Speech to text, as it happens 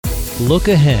Look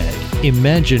ahead.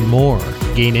 Imagine more.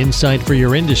 Gain insight for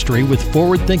your industry with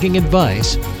forward-thinking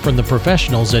advice from the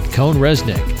professionals at Cohn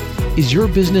Resnick. Is your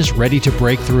business ready to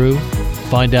break through?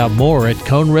 Find out more at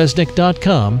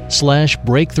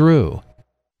cohnresnick.com/breakthrough.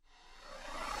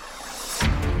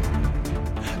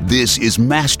 This is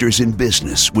Masters in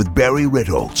Business with Barry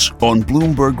Ritholtz on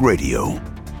Bloomberg Radio.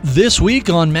 This week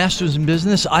on Masters in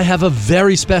Business, I have a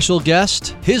very special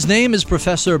guest. His name is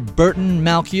Professor Burt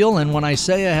Malkiel, and when I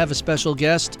say I have a special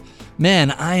guest,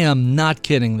 man, I am not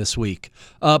kidding this week.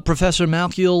 Professor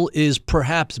Malkiel is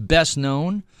perhaps best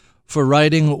known for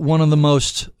writing one of the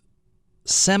most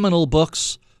seminal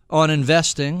books on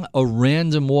investing, A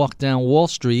Random Walk Down Wall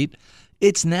Street.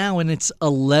 It's now in its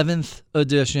 11th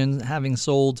edition, having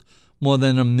sold more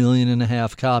than 1.5 million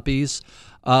copies.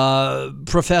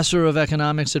 Professor of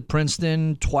economics at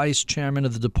Princeton, twice chairman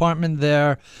of the department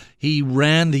there. He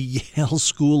ran the Yale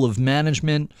School of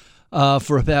Management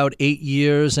for about 8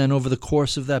 years, and over the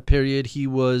course of that period, he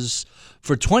was,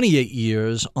 for 28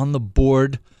 years, on the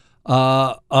board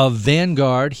of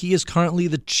Vanguard. He is currently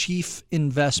the chief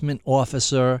investment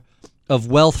officer of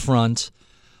Wealthfront.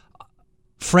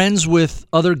 Friends with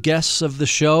other guests of the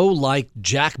show like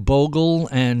Jack Bogle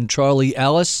and Charlie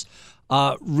Ellis.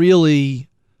 Really,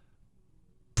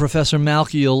 Professor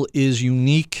Malkiel is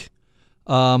unique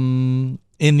in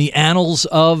the annals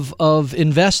of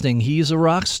investing. He's a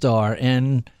rock star,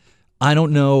 and I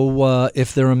don't know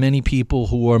if there are many people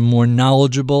who are more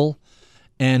knowledgeable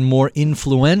and more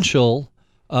influential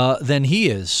than he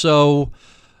is. So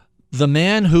the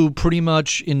man who pretty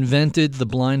much invented the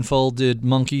blindfolded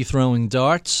monkey throwing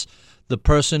darts, the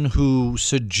person who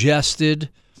suggested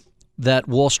that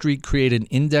Wall Street create an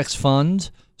index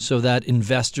fund so that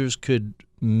investors could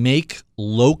make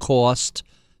low-cost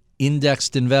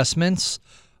indexed investments.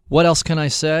 What else can I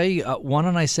say? Why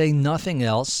don't I say nothing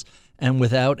else? And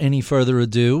without any further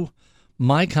ado,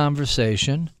 my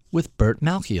conversation with Burt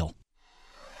Malkiel.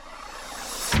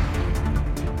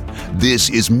 This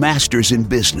is Masters in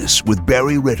Business with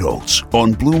Barry Ritholtz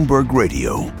on Bloomberg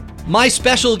Radio. My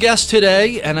special guest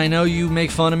today, and I know you make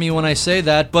fun of me when I say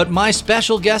that, but my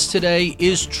special guest today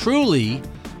is truly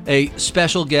a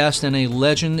special guest and a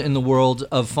legend in the world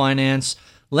of finance.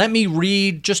 Let me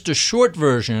read just a short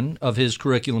version of his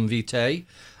curriculum vitae.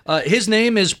 His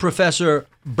name is Professor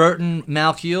Burt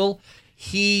Malkiel.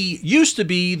 He used to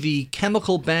be the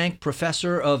Chemical Bank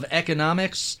Professor of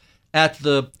Economics at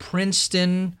the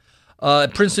Princeton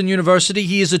University.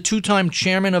 He is a two-time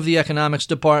chairman of the economics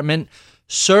department,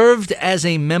 served as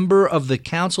a member of the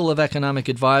Council of Economic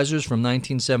Advisors from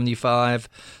 1975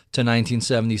 to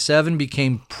 1977,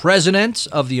 became president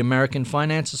of the American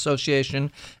Finance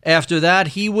Association. After that,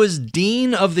 he was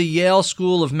dean of the Yale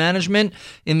School of Management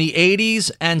in the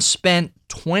 80s and spent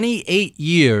 28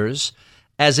 years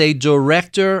as a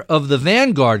director of the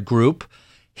Vanguard Group.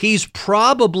 He's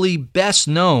probably best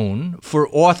known for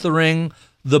authoring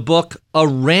the book A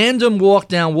Random Walk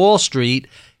Down Wall Street.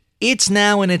 It's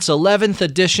now in its 11th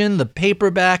edition. The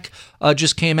paperback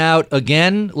just came out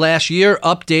again last year,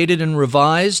 updated and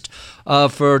revised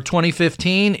for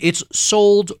 2015. It's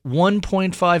sold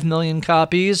 1.5 million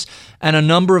copies, and a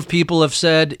number of people have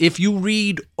said, if you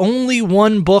read only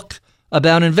one book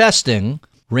about investing,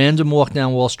 Random Walk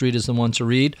Down Wall Street is the one to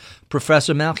read.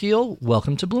 Professor Malkiel,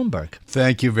 welcome to Bloomberg.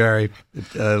 Thank you, Barry.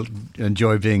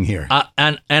 Enjoy being here.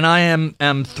 And I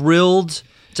am thrilled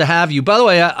to have you. By the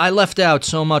way, I left out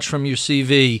so much from your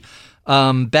CV.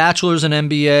 Bachelor's and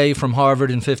MBA from Harvard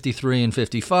in 53 and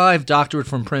 55, doctorate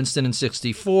from Princeton in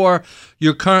 64.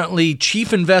 You're currently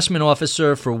chief investment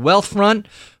officer for Wealthfront,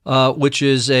 which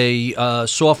is a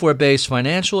software-based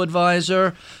financial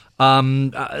advisor.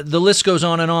 The list goes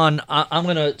on and on. I'm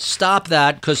going to stop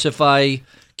that because if I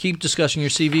keep discussing your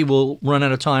CV, we'll run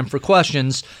out of time for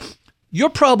questions. You're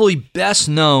probably best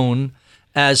known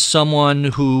as someone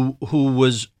who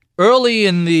was early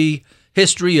in the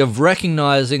history of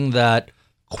recognizing that,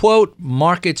 quote,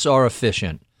 markets are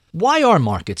efficient. Why are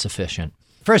markets efficient?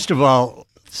 First of all,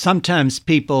 sometimes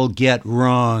people get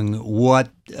wrong what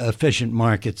efficient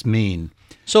markets mean.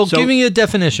 So give me a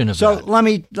definition of that. So let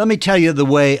me tell you the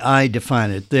way I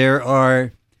define it. There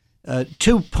are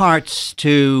two parts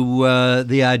to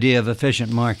the idea of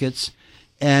efficient markets,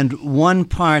 and one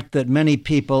part that many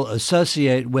people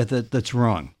associate with it that's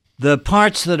wrong. The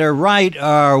parts that are right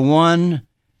are, one,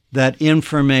 that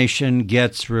information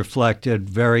gets reflected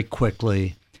very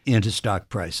quickly into stock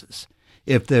prices.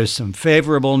 If there's some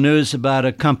favorable news about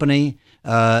a company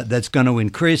that's going to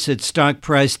increase its stock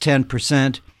price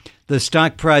 10%, the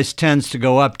stock price tends to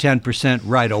go up 10%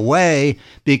 right away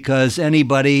because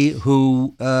anybody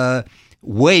who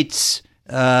waits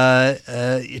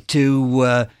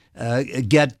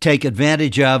take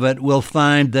advantage of it will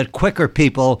find that quicker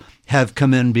people have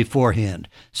come in beforehand.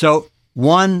 So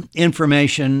one,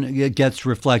 information gets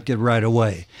reflected right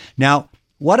away. Now,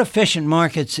 what efficient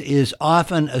markets is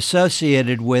often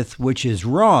associated with, which is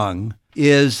wrong,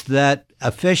 is that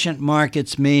efficient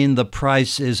markets mean the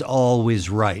price is always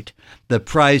right. The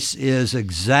price is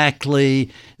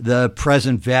exactly the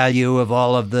present value of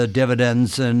all of the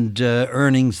dividends and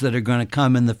earnings that are going to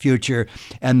come in the future,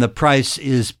 and the price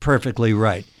is perfectly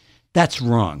right. That's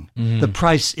wrong. The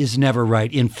price is never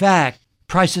right. In fact,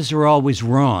 prices are always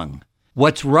wrong.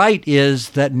 What's right is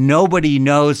that nobody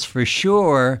knows for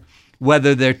sure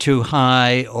whether they're too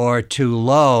high or too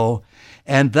low.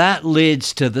 And that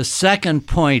leads to the second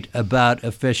point about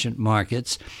efficient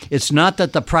markets. It's not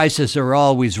that the prices are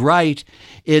always right.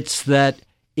 It's that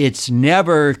it's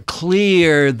never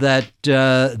clear that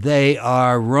they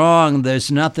are wrong.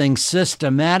 There's nothing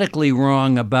systematically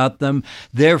wrong about them.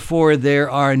 Therefore, there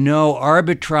are no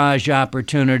arbitrage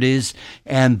opportunities,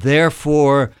 and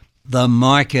therefore the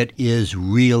market is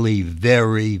really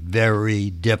very,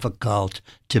 very difficult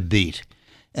to beat.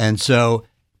 And so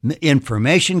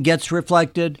information gets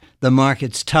reflected, the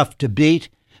market's tough to beat,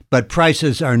 but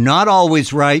prices are not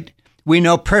always right. We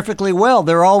know perfectly well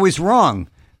they're always wrong,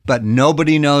 but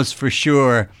nobody knows for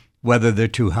sure whether they're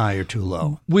too high or too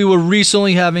low. We were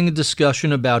recently having a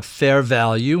discussion about fair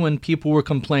value, and people were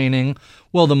complaining,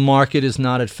 well, the market is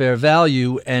not at fair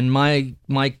value, and my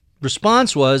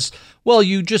response was, well,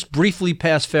 you just briefly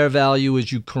pass fair value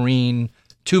as you careen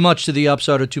too much to the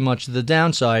upside or too much to the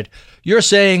downside. You're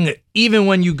saying even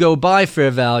when you go by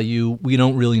fair value, we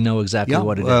don't really know exactly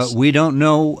what it is. We don't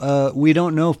know. We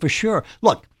don't know for sure.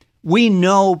 Look, we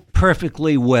know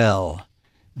perfectly well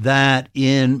that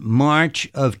in March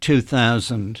of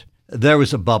 2000, there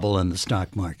was a bubble in the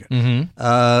stock market.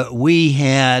 We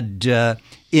had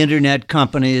internet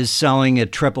companies selling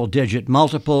at triple-digit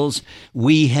multiples.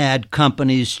 We had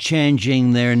companies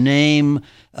changing their name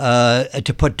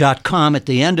to put .com at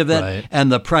the end of it, right,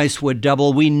 and the price would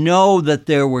double. We know that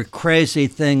there were crazy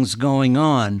things going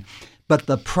on, but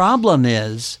the problem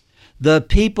is the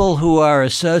people who are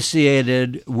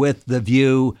associated with the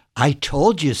view, I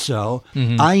told you so,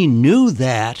 I knew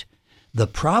that. The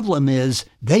problem is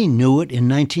they knew it in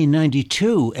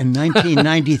 1992 and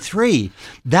 1993.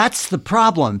 That's the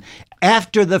problem.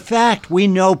 After the fact, we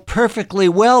know perfectly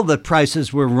well that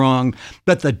prices were wrong,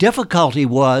 but the difficulty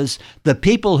was the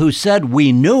people who said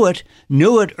we knew it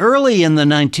early in the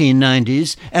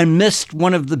 1990s and missed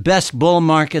one of the best bull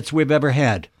markets we've ever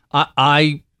had.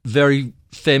 I very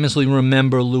famously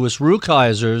remember Louis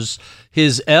Rukeyser's,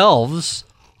 his elves,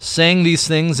 saying these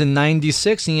things in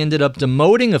 96. He ended up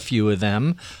demoting a few of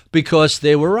them because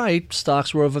they were right.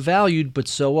 Stocks were overvalued, but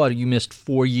so what? You missed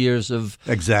 4 years of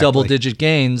double-digit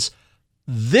gains.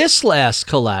 This last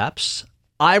collapse,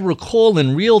 I recall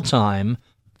in real time,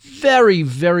 very,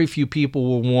 very few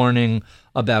people were warning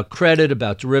about credit,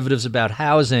 about derivatives, about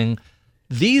housing.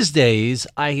 These days,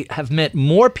 I have met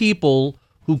more people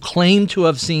who claim to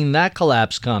have seen that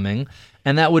collapse coming,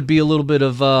 and that would be a little bit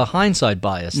of hindsight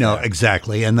bias. No, there.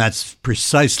 Exactly. And that's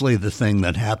precisely the thing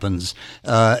that happens.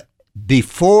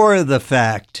 Before the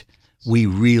fact, we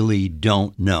really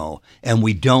don't know. And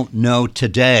we don't know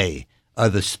today,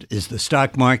 is the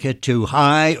stock market too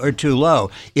high or too low?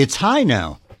 It's high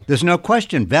now. There's no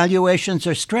question. Valuations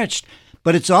are stretched.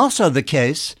 But it's also the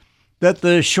case that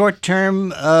the short-term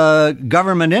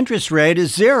government interest rate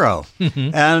is zero.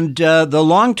 And the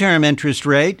long-term interest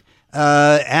rate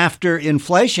after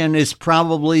inflation is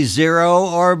probably zero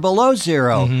or below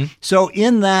zero. So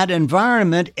in that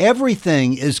environment,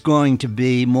 everything is going to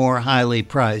be more highly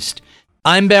priced.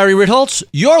 I'm Barry Ritholtz.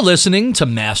 You're listening to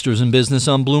Masters in Business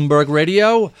on Bloomberg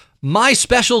Radio. My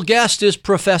special guest is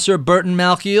Professor Burt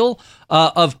Malkiel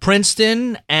of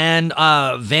Princeton and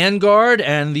Vanguard,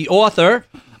 and the author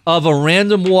of A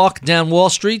Random Walk Down Wall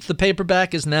Street. The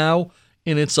paperback is now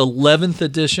in its 11th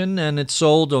edition, and it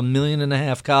sold 1.5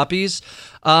 million copies.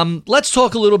 Let's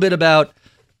talk a little bit about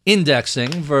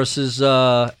indexing versus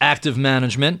active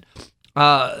management.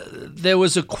 There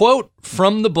was a quote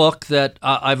from the book that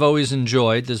I've always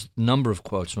enjoyed. There's a number of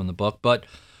quotes from the book, but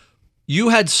you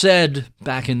had said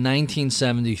back in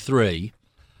 1973,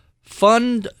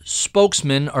 fund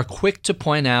spokesmen are quick to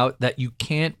point out that you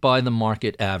can't buy the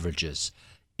market averages.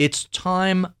 It's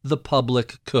time the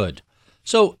public could.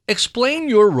 So explain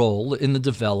your role in the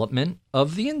development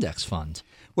of the index fund.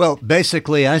 Well,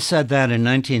 basically, I said that in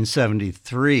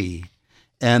 1973,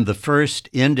 and the first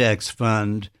index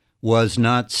fund was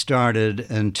not started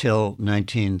until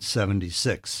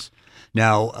 1976.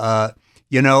 Now,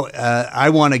 I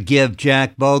want to give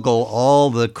Jack Bogle all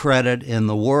the credit in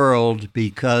the world,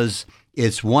 because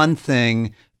it's one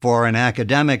thing for an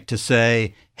academic to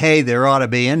say, hey, there ought to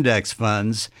be index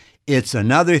funds. It's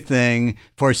another thing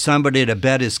for somebody to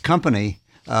bet his company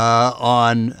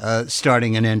on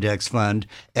starting an index fund.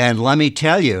 And let me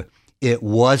tell you, it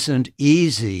wasn't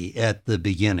easy at the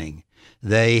beginning.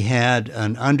 They had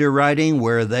an underwriting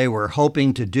where they were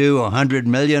hoping to do $100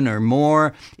 million or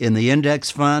more in the index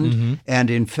fund. Mm-hmm.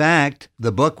 And in fact,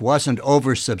 the book wasn't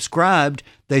oversubscribed.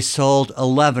 They sold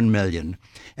 $11 million.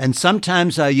 And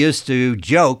sometimes I used to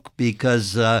joke,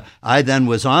 because I then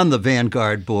was on the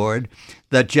Vanguard board,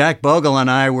 that Jack Bogle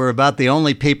and I were about the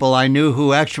only people I knew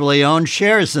who actually owned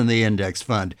shares in the index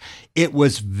fund. It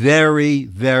was very,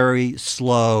 very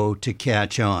slow to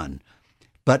catch on,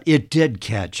 but it did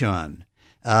catch on.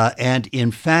 And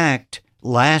in fact,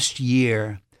 last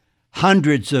year,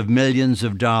 hundreds of millions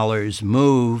of dollars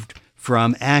moved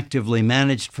from actively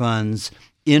managed funds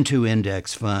into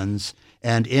index funds.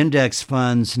 And index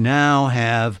funds now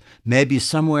have maybe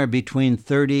somewhere between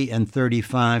 30 and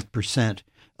 35%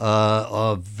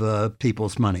 of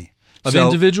people's money. Of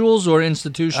individuals or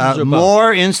institutions or both?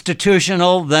 More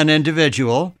institutional than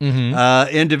individual. Mm-hmm.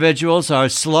 Individuals are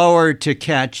slower to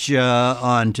catch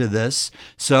on to this.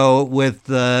 So with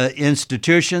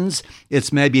institutions,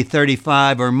 it's maybe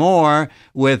 35 or more.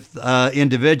 With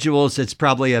individuals, it's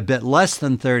probably a bit less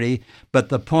than 30. But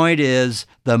the point is,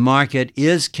 the market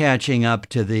is catching up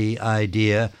to the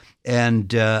idea.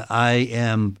 And I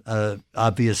am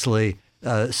obviously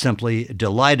simply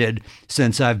delighted,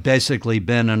 since I've basically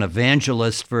been an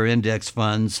evangelist for index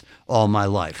funds all my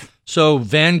life. So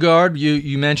Vanguard,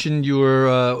 you mentioned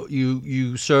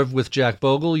you served with Jack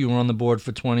Bogle. You were on the board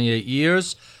for 28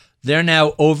 years. They're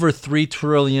now over $3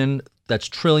 trillion. That's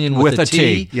trillion with a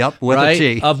T. Yep, with right?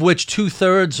 a T. Of which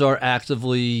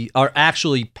 2/3 are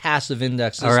actually passive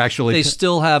indexes. They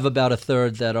still have about a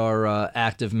third that are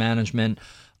active management.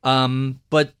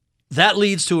 But that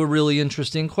leads to a really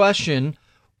interesting question.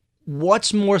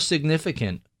 What's more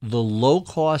significant, the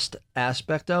low-cost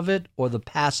aspect of it or the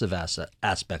passive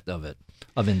aspect of it,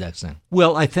 of indexing?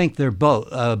 Well, I think they're both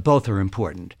are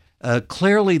important.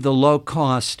 Clearly, the low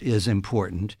cost is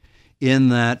important in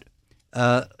that,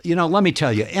 let me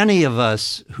tell you, any of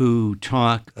us who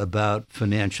talk about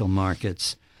financial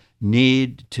markets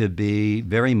need to be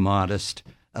very modest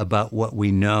about what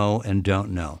we know and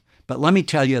don't know. But let me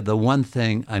tell you the one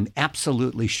thing I'm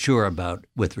absolutely sure about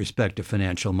with respect to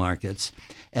financial markets,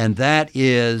 and that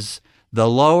is the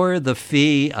lower the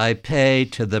fee I pay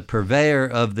to the purveyor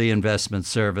of the investment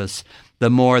service, the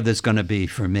more there's going to be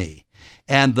for me.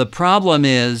 And the problem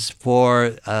is,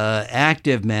 for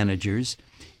active managers,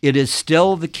 it is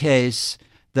still the case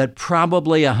that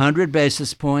probably 100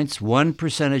 basis points, 1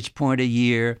 percentage point a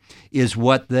year, is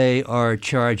what they are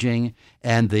charging.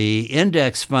 And the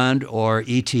index fund, or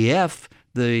ETF,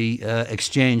 the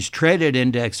exchange-traded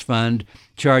index fund,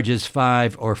 charges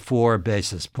 5 or 4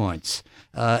 basis points.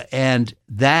 And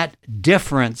that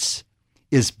difference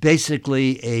is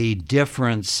basically a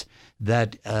difference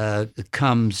that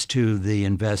comes to the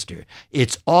investor.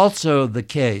 It's also the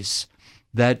case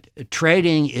that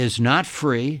trading is not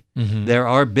free. Mm-hmm. There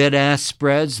are bid-ask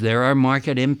spreads. There are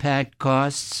market impact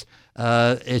costs.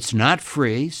 It's not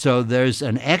free. So there's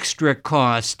an extra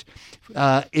cost,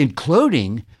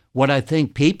 including what I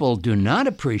think people do not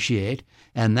appreciate,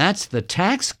 and that's the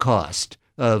tax cost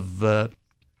of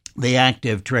the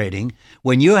active trading.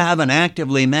 When you have an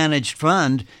actively managed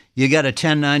fund, you get a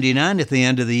 1099 at the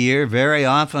end of the year very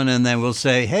often, and they will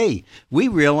say, hey, we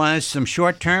realized some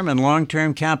short-term and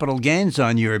long-term capital gains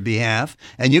on your behalf,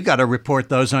 and you got to report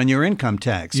those on your income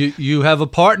tax. You have a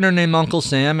partner named Uncle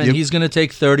Sam, and he's going to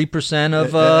take 30%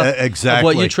 of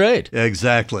what you trade.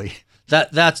 Exactly.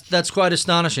 That's quite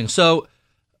astonishing. So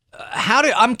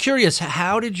I'm curious,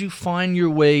 how did you find your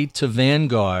way to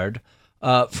Vanguard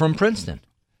from Princeton?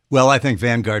 Well, I think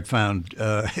Vanguard found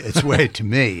its way to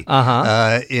me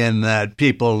in that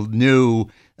people knew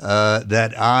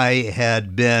that I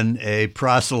had been a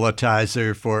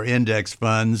proselytizer for index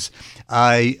funds.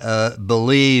 I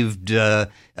believed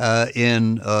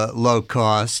in low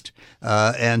cost,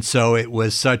 and so it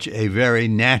was such a very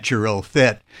natural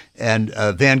fit. And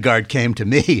Vanguard came to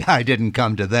me. I didn't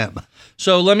come to them.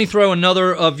 So let me throw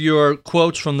another of your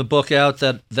quotes from the book out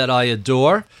that I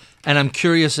adore. And I'm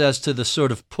curious as to the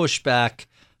sort of pushback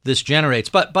this generates.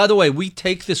 But by the way, we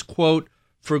take this quote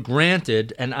for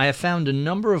granted, and I have found a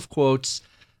number of quotes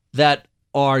that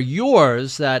are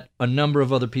yours that a number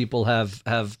of other people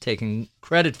have taken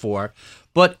credit for.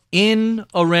 But in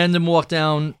A Random Walk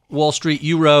Down Wall Street,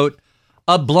 you wrote,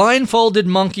 A blindfolded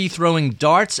monkey throwing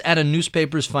darts at a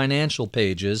newspaper's financial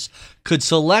pages could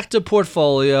select a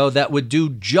portfolio that would do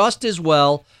just as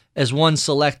well as one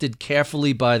selected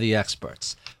carefully by the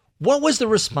experts. What was the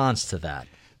response to that?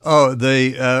 Oh,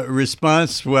 the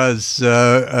response was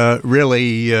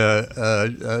really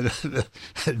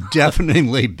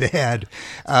deafeningly bad.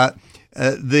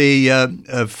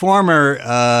 The former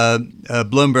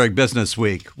Bloomberg Business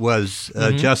Week was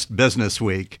just Business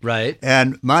Week. Right.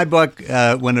 And my book,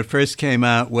 when it first came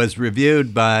out, was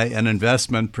reviewed by an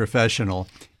investment professional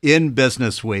in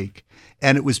Business Week.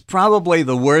 And it was probably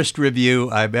the worst review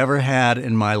I've ever had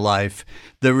in my life.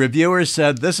 The reviewer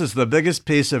said, this is the biggest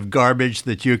piece of garbage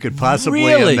that you could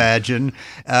possibly imagine,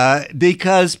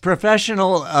 because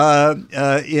professional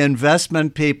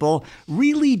investment people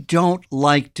really don't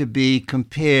like to be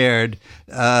compared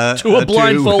to a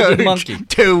blindfolded monkey.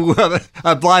 To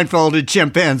a blindfolded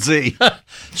chimpanzee.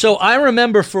 So I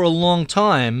remember for a long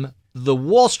time, the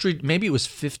Wall Street, maybe it was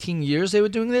 15 years they were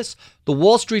doing this, the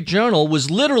Wall Street Journal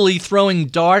was literally throwing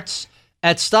darts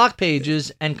at stock pages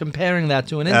and comparing that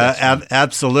to an index.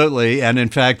 Absolutely. And in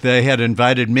fact, they had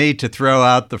invited me to throw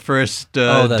out the first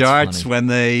darts when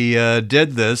they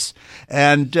did this.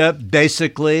 And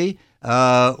basically,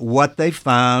 what they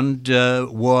found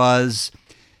was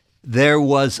there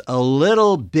was a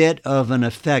little bit of an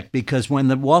effect, because when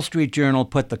the Wall Street Journal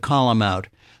put the column out,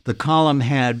 the column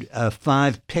had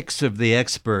 5 picks of the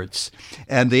experts,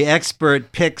 and the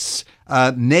expert picks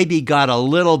maybe got a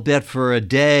little bit for a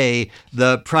day.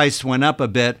 The price went up a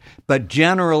bit, but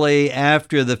generally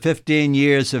after the 15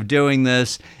 years of doing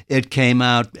this, it came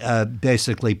out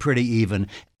basically pretty even.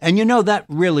 And that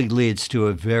really leads to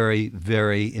a very,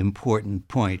 very important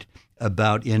point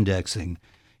about indexing.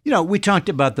 We talked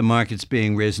about the markets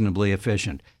being reasonably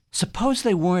efficient. Suppose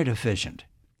they weren't efficient.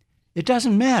 It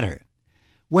doesn't matter.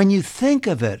 When you think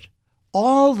of it,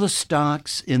 all the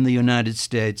stocks in the United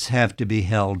States have to be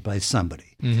held by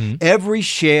somebody. Mm-hmm. Every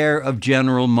share of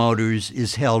General Motors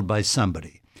is held by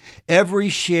somebody. Every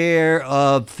share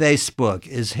of Facebook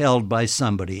is held by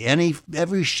somebody.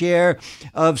 Every share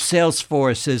of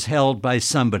Salesforce is held by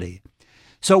somebody.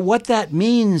 So what that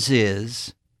means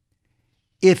is,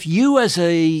 if you as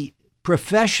a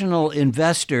professional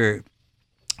investor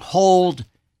hold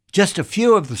just a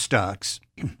few of the stocks,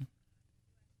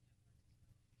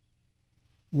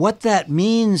 what that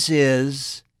means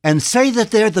is, and say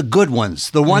that they're the good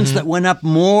ones, the ones that went up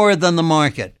more than the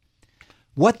market,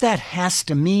 what that has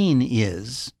to mean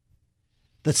is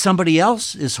that somebody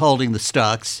else is holding the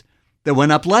stocks that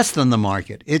went up less than the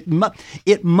market.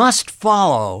 It must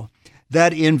follow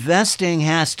that investing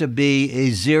has to be a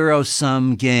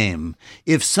zero-sum game.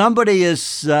 If somebody is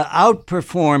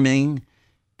outperforming,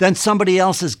 then somebody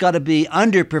else has got to be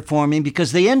underperforming,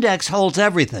 because the index holds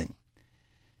everything.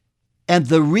 And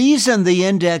the reason the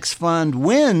index fund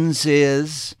wins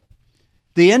is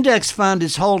the index fund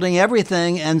is holding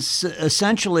everything and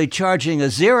essentially charging a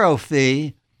zero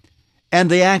fee, and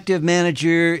the active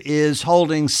manager is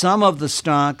holding some of the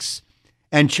stocks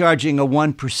and charging a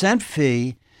 1%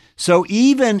 fee. So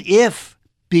even if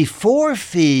before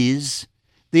fees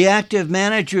the active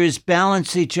managers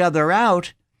balance each other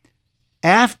out,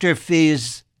 after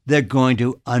fees they're going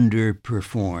to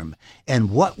underperform.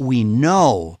 And what we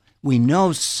know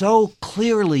so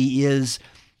clearly is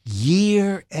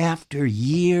year after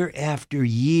year after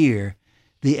year,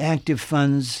 the active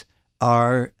funds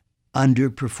are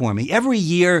underperforming. Every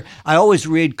year, I always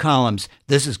read columns,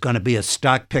 this is going to be a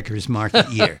stock picker's market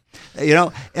year.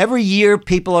 Every year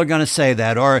people are going to say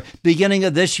that, or beginning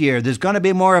of this year, there's going to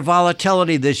be more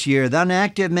volatility this year, then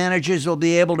active managers will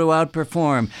be able to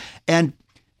outperform. And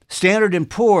Standard &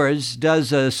 Poor's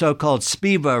does a so-called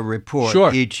SPIVA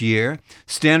report each year,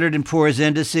 Standard & Poor's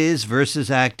indices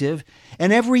versus active,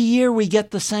 and every year we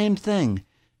get the same thing.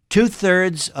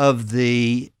 2/3 of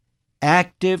the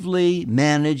actively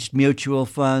managed mutual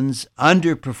funds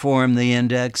underperform the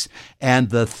index, and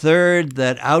the third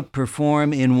that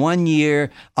outperform in one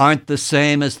year aren't the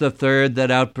same as the third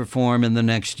that outperform in the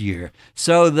next year.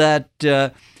 So that,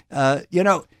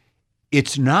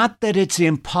 it's not that it's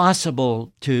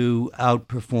impossible to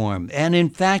outperform. And in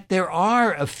fact, there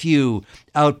are a few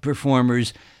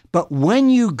outperformers. But when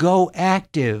you go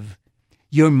active,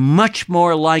 you're much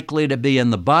more likely to be in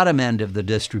the bottom end of the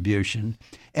distribution.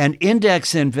 And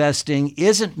index investing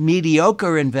isn't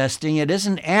mediocre investing. It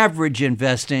isn't average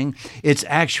investing. It's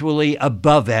actually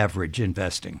above average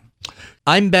investing.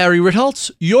 I'm Barry Ritholtz.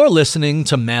 You're listening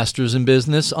to Masters in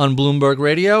Business on Bloomberg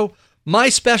Radio. My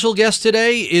special guest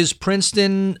today is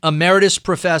Princeton Emeritus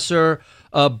Professor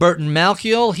Burt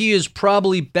Malkiel. He is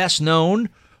probably best known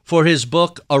for his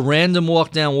book, A Random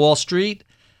Walk Down Wall Street.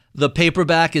 The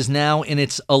paperback is now in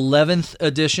its 11th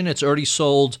edition. It's already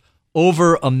sold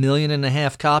over 1.5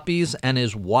 million copies and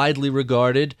is widely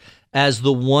regarded as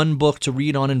the one book to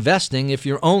read on investing if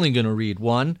you're only going to read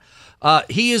one.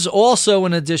 He is also,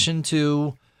 in addition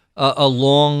to a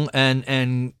long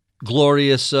and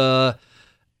glorious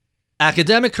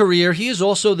academic career, he is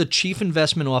also the chief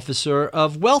investment officer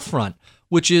of Wealthfront,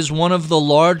 which is one of the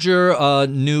larger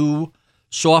new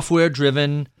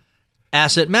software-driven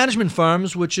asset management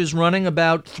firms, which is running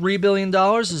about $3 billion.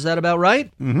 Is that about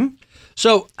right? Mm-hmm.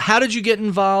 So how did you get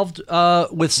involved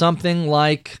with something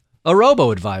like a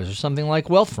robo-advisor, something like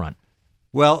Wealthfront?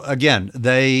 Well, again,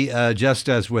 they, just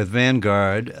as with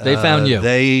Vanguard, they found you.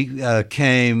 They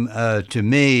came to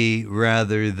me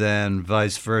rather than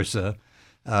vice versa.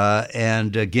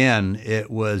 And again, it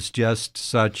was just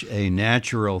such a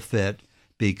natural fit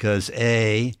because,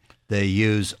 A, they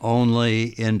use only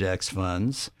index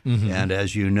funds. Mm-hmm. And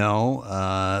as you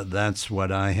know, that's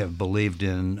what I have believed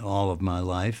in all of my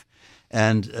life.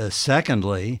 And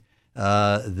secondly,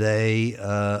 they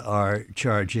are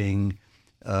charging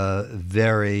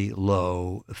very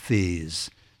low fees.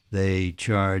 They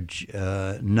charge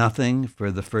nothing for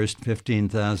the first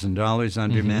 $15,000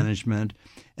 under mm-hmm. management,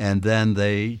 and then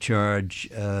they charge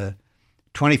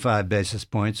 25 basis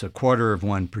points,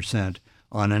 0.25%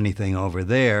 on anything over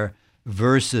there,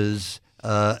 versus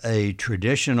a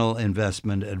traditional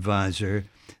investment advisor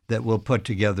that will put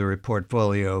together a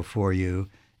portfolio for you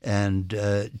and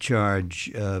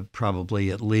charge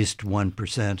probably at least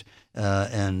 1%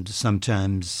 and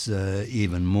sometimes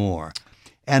even more.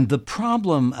 And the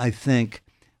problem, I think,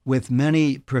 with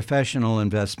many professional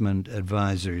investment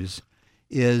advisors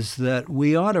is that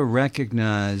we ought to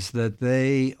recognize that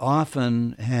they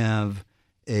often have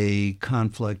a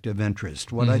conflict of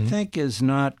interest. What mm-hmm. I think is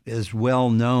not as well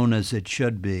known as it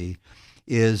should be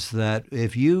is that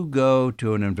if you go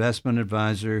to an investment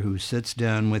advisor who sits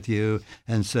down with you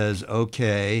and says,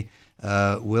 okay,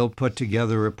 we'll put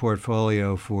together a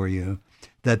portfolio for you,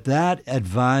 that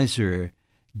advisor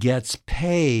gets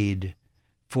paid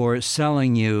for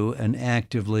selling you an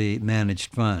actively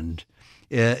managed fund.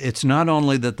 It's not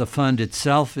only that the fund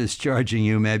itself is charging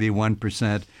you maybe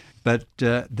 1%, but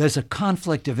there's a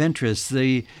conflict of interest.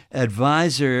 The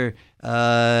advisor,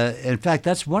 in fact,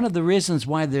 that's one of the reasons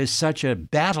why there's such a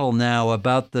battle now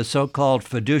about the so-called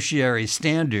fiduciary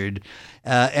standard.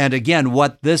 And again,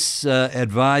 what this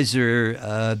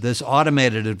advisor, this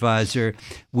automated advisor,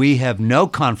 we have no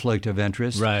conflict of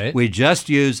interest. Right. We just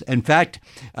use, in fact,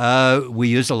 we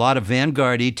use a lot of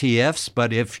Vanguard ETFs,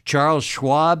 but if Charles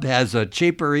Schwab has a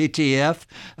cheaper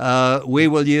ETF, we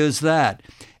will use that.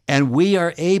 And we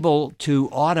are able to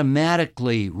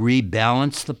automatically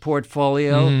rebalance the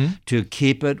portfolio mm-hmm. to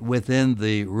keep it within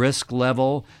the risk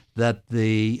level that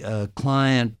the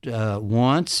client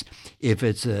wants. If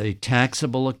it's a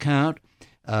taxable account,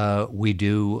 we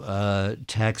do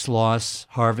tax loss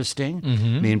harvesting.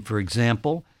 Mm-hmm. I mean, for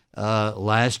example,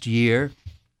 last year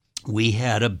we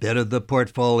had a bit of the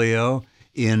portfolio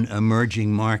in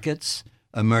emerging markets.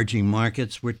 Emerging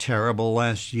markets were terrible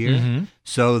last year, mm-hmm.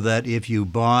 so that if you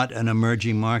bought an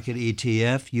emerging market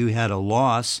ETF, you had a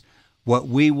loss. What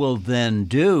we will then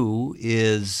do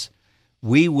is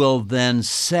we will then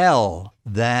sell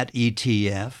that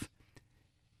ETF,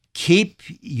 keep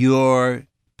your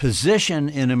position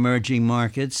in emerging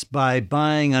markets by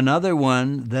buying another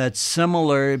one that's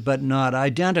similar but not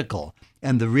identical.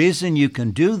 And the reason you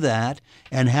can do that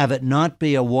and have it not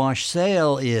be a wash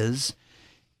sale is,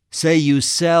 say you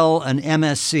sell an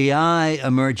MSCI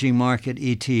emerging market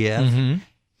ETF mm-hmm.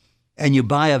 and you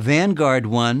buy a Vanguard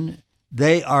one,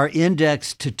 they are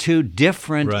indexed to two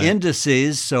different right.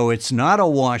 indices, so it's not a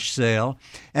wash sale.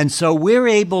 And so we're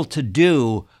able to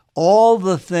do all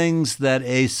the things that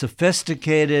a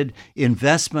sophisticated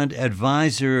investment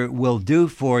advisor will do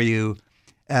for you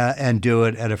and do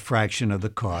it at a fraction of the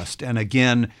cost. And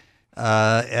again,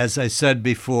 as I said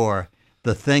before,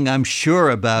 the thing I'm sure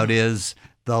about is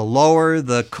the lower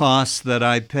the cost that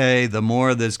I pay, the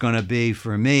more there's going to be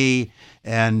for me.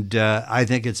 And I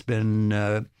think it's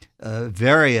been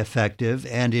very effective.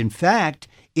 And in fact,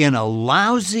 in a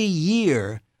lousy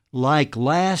year like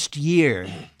last year,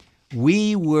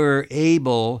 we were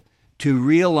able to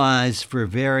realize for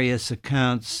various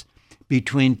accounts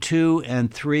between 2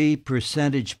 and 3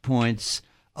 percentage points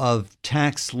of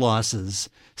tax losses,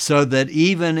 so that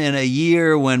even in a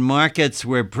year when markets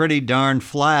were pretty darn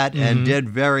flat mm-hmm. and did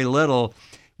very little,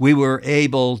 we were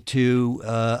able to,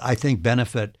 I think,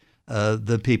 benefit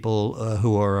the people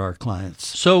who are our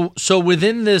clients. So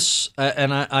within this,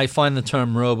 and I find the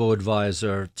term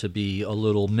robo-advisor to be a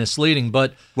little misleading,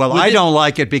 but... Well, I don't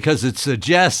like it because it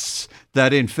suggests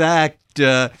that, in fact,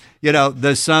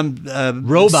 there's some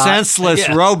senseless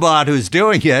robot who's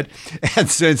doing it. And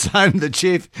since I'm the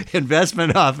chief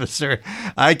investment officer,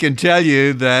 I can tell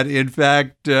you that, in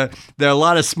fact, there are a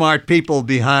lot of smart people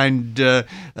behind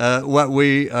what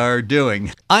we are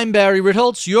doing. I'm Barry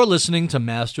Ritholtz. You're listening to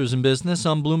Masters in Business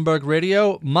on Bloomberg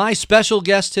Radio. My special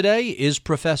guest today is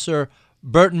Professor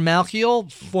Burt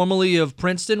Malkiel, formerly of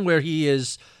Princeton, where he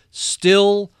is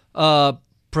still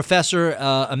Professor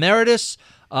Emeritus,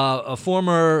 a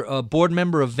former board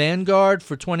member of Vanguard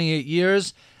for 28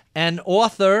 years, and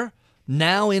author,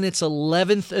 now in its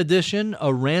 11th edition,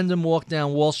 A Random Walk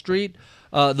Down Wall Street.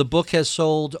 The book has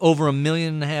sold over 1.5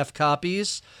 million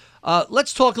copies.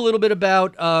 Let's talk a little bit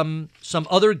about some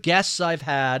other guests I've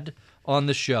had on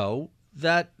the show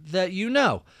that you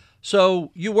know.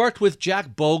 So you worked with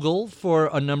Jack Bogle for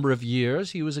a number of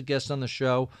years. He was a guest on the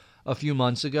show a few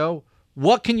months ago.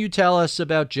 What can you tell us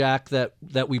about Jack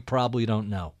that we probably don't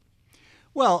know?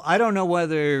 Well, I don't know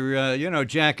whether,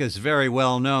 Jack is very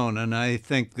well known, and I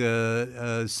think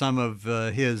some of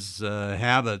his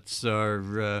habits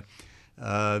are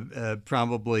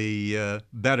probably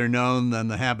better known than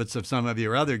the habits of some of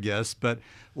your other guests. But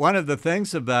one of the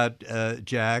things about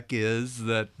Jack is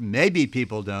that maybe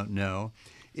people don't know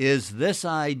is this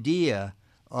idea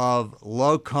of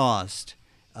low cost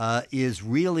is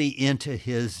really into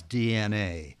his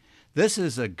DNA. This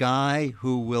is a guy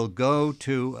who will go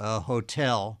to a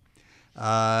hotel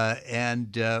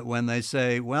and when they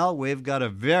say, well, we've got a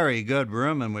very good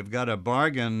room and we've got a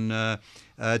bargain,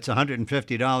 it's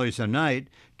 $150 a night,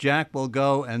 Jack will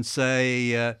go and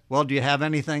say, well, do you have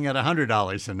anything at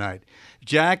 $100 a night?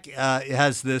 Jack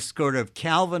has this sort of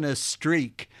Calvinist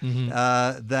streak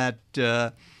that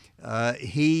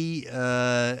he,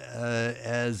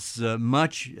 as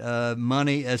much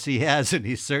money as he has, and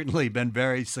he's certainly been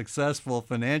very successful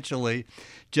financially,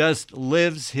 just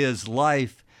lives his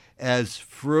life as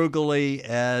frugally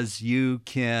as you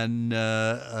can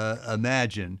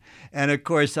imagine. And of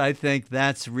course, I think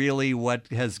that's really what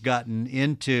has gotten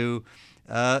into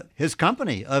his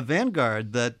company,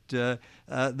 Vanguard,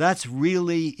 that's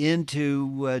really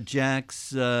into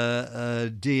Jack's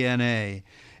DNA.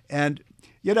 And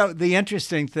the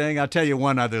interesting thing, I'll tell you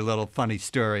one other little funny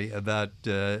story about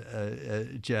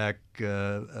Jack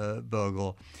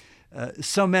Bogle.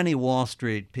 So many Wall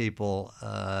Street people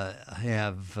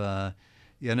have, the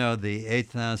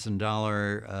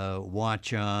 $8,000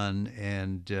 watch on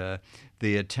and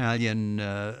the Italian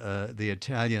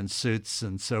suits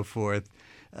and so forth.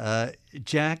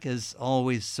 Jack is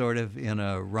always sort of in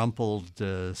a rumpled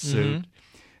suit. Mm-hmm.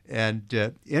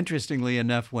 And interestingly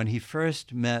enough, when he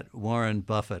first met Warren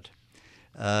Buffett,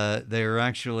 they were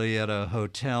actually at a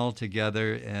hotel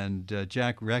together, and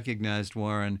Jack recognized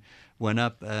Warren, went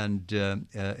up and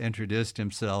introduced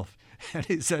himself. And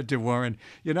he said to Warren,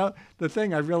 the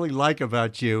thing I really like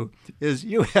about you is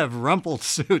you have rumpled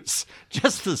suits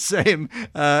just the same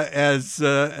as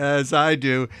I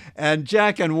do. And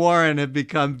Jack and Warren have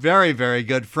become very, very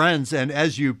good friends. And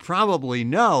as you probably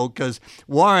know, because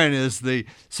Warren is the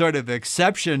sort of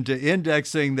exception to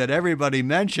indexing that everybody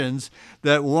mentions,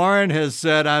 that Warren has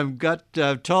said, I've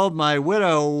told my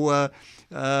widow,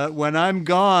 when I'm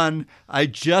gone, I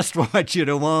just want you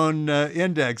to own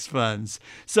index funds.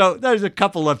 So there's a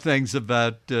couple of things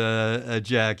about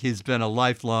Jack. He's been a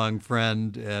lifelong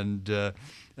friend and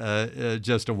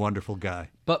just a wonderful guy.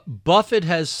 But Buffett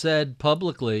has said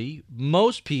publicly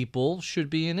most people should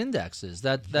be in indexes.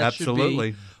 That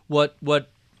Absolutely. Should be what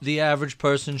the average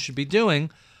person should be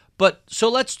doing. But so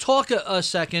let's talk a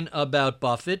second about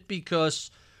Buffett,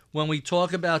 because when we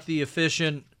talk about the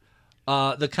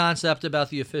concept about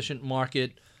the efficient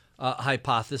market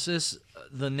hypothesis,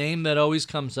 the name that always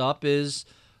comes up is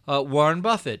Warren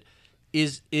Buffett.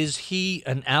 Is he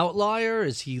an outlier?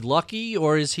 Is he lucky,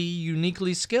 or is he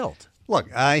uniquely skilled?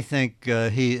 Look, I think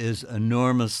he is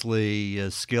enormously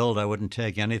skilled. I wouldn't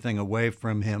take anything away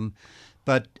from him.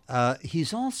 But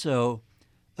he's also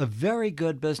a very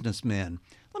good businessman.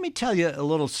 Let me tell you a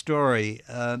little story.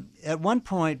 At one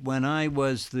point, when I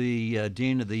was the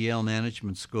dean of the Yale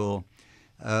Management School,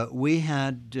 we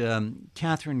had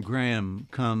Katharine Graham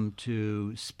come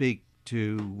to speak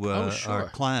to our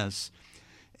class.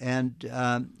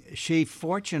 And she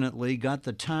fortunately got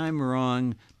the time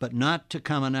wrong, but not to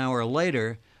come an hour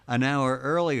later, an hour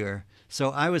earlier.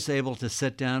 So I was able to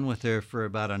sit down with her for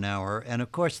about an hour. And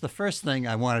of course, the first thing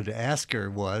I wanted to ask her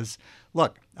was,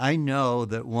 look, I know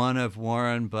that one of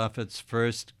Warren Buffett's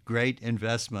first great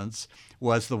investments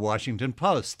was the Washington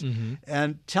Post. Mm-hmm.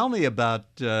 And tell me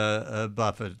about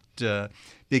Buffett,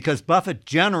 because Buffett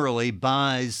generally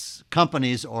buys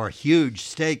companies or huge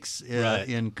stakes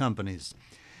in companies.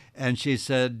 And she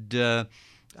said,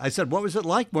 I said, what was it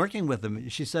like working with him?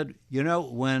 She said,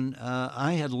 when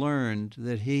I had learned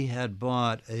that he had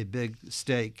bought a big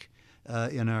stake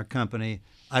in our company,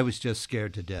 I was just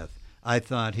scared to death. I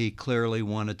thought he clearly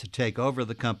wanted to take over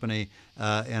the company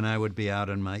and I would be out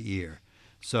in my ear.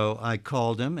 So I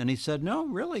called him and he said, no,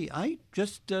 really, I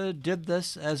just did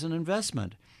this as an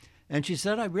investment. And she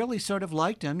said, I really sort of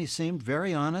liked him. He seemed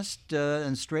very honest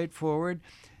and straightforward.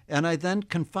 And I then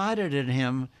confided in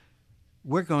him,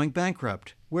 we're going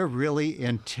bankrupt. We're really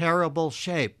in terrible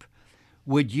shape.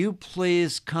 Would you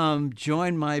please come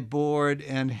join my board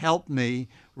and help me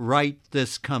right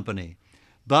this company?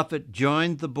 Buffett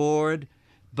joined the board.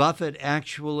 Buffett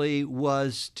actually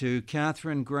was to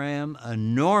Katharine Graham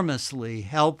enormously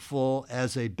helpful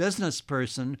as a business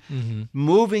person,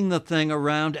 moving the thing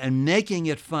around and making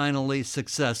it finally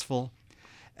successful.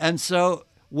 And so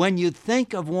when you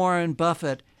think of Warren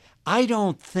Buffett, I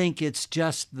don't think it's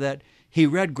just that he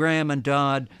read Graham and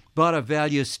Dodd, bought a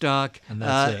value stock,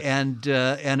 and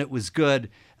it was good.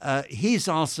 He's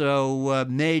also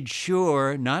made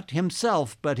sure, not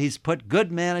himself, but he's put good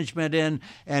management in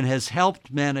and has helped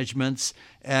managements.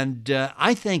 And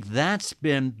I think that's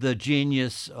been the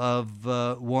genius of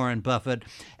Warren Buffett,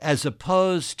 as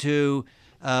opposed to,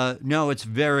 no, it's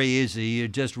very easy. You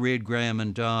just read Graham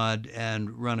and Dodd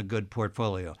and run a good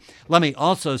portfolio. Let me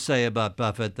also say about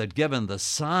Buffett that given the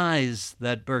size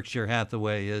that Berkshire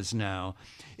Hathaway is now,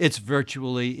 it's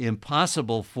virtually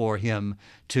impossible for him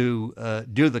to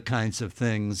do the kinds of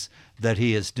things that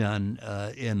he has done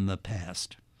in the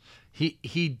past.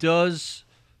 He does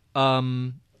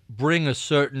bring a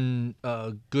certain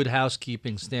good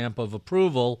housekeeping stamp of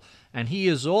approval, and he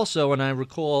is also, and I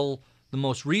recall the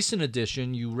most recent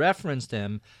edition, you referenced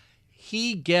him,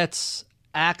 he gets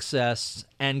access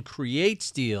and creates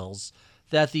deals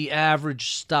that the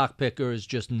average stock picker is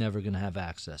just never going to have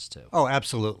access to. Oh,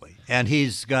 absolutely. And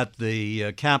he's got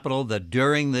the capital that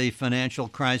during the financial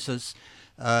crisis,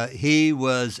 he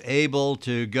was able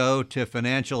to go to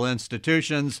financial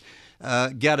institutions,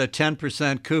 get a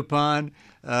 10% coupon,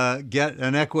 get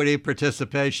an equity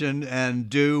participation, and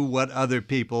do what other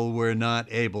people were not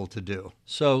able to do.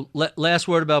 So last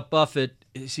word about Buffett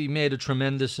is he made a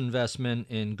tremendous investment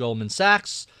in Goldman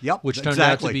Sachs, which turned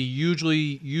out to be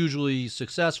hugely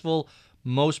successful.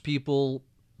 Most people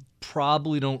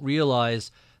probably don't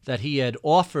realize that he had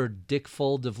offered Dick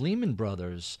Fuld of Lehman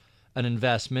Brothers an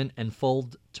investment, and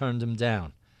Fuld turned him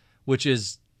down, which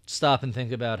is stop and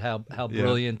think about how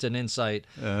brilliant an insight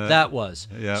that was.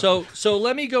 Yeah. So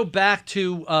let me go back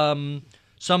to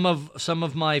some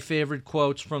of my favorite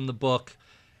quotes from the book.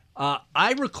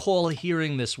 I recall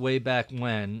hearing this way back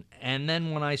when, and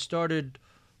then when I started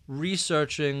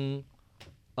researching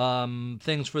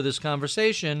things for this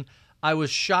conversation, I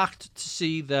was shocked to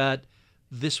see that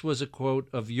this was a quote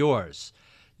of yours.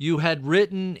 You had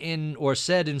written in or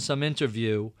said in some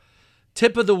interview,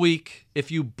 tip of the week, if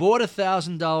you bought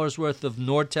 $1,000 worth of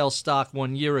Nortel stock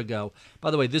 1 year ago, by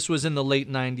the way, this was in the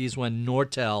late 90s when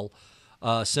Nortel,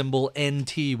 symbol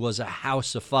NT, was a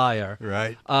house of fire.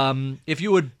 Right. If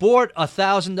you had bought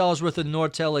 $1,000 worth of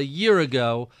Nortel a year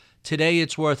ago, today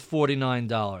it's worth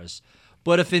 $49.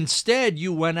 But if instead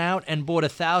you went out and bought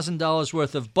 $1,000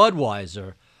 worth of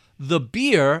Budweiser, the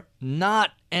beer,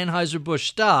 not Anheuser-Busch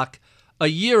stock, a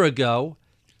year ago,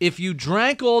 if you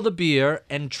drank all the beer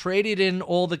and traded in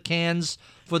all the cans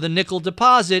for the nickel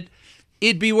deposit,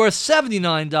 it'd be worth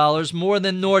 $79 more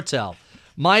than Nortel.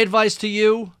 My advice to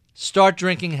you, start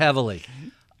drinking heavily.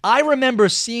 I remember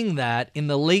seeing that in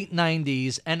the late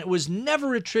 90s, and it was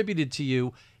never attributed to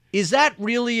you. Is that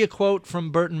really a quote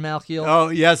from Burt Malkiel? Oh,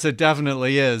 yes, it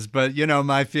definitely is. But,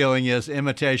 my feeling is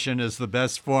imitation is the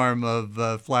best form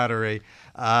of flattery.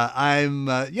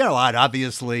 I'd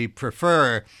obviously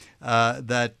prefer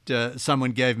that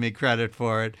someone gave me credit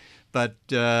for it, but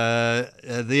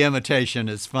the imitation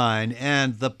is fine.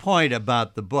 And the point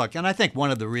about the book, and I think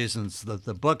one of the reasons that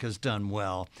the book has done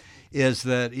well, is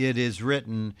that it is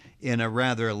written in a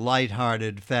rather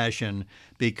lighthearted fashion,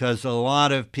 because a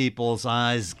lot of people's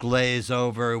eyes glaze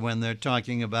over when they're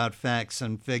talking about facts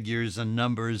and figures and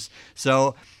numbers.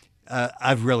 So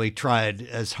I've really tried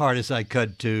as hard as I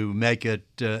could to make it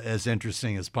as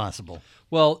interesting as possible.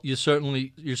 Well, you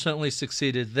certainly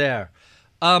succeeded there.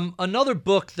 Another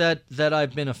book that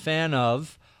I've been a fan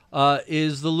of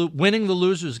is Winning the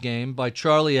Loser's Game by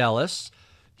Charlie Ellis.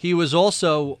 He was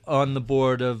also on the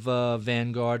board of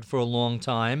Vanguard for a long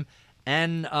time,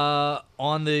 and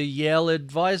on the Yale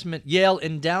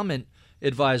Endowment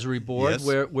Advisory Board, Yes.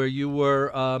 where you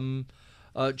were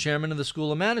chairman of the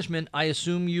School of Management. I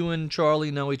assume you and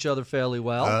Charlie know each other fairly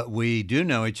well. We do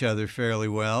know each other fairly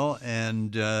well,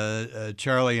 and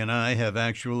Charlie and I have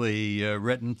actually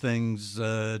written things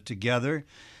together.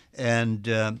 And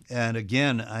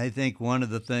again, I think one of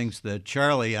the things that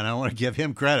Charlie, and I want to give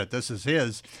him credit, this is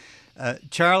his,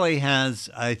 Charlie has,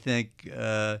 I think,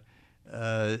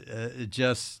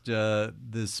 just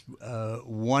this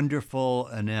wonderful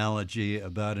analogy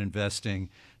about investing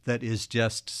that is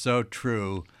just so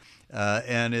true.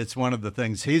 And it's one of the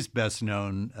things he's best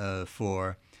known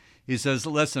for. He says,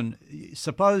 listen,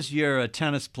 suppose you're a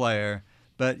tennis player,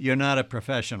 but you're not a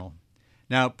professional.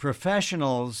 Now,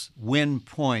 professionals win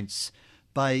points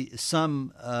by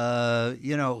some,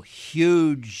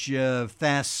 huge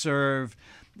fast serve,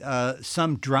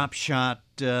 some drop shot,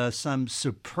 some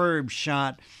superb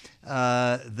shot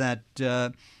that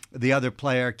the other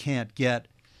player can't get.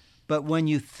 But when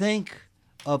you think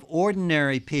of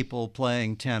ordinary people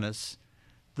playing tennis,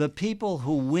 the people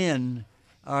who win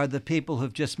are the people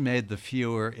who've just made the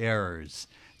fewer errors.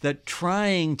 That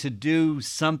trying to do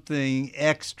something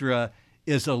extra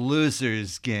is a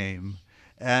loser's game.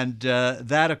 And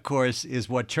that, of course, is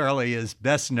what Charlie is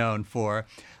best known for.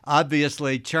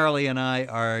 Obviously, Charlie and I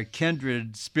are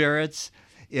kindred spirits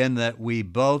in that we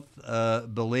both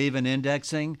believe in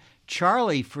indexing.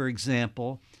 Charlie, for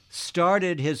example,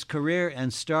 started his career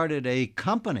and started a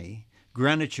company,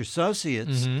 Greenwich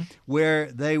Associates,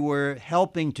 where they were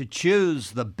helping to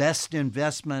choose the best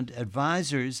investment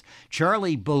advisors.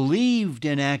 Charlie believed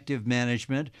in active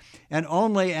management, and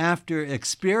only after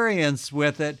experience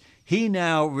with it, he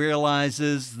now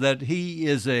realizes that he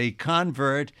is a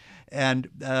convert, and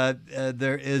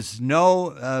there is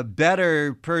no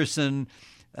better person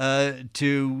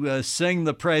to sing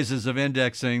the praises of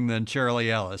indexing than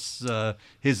Charlie Ellis.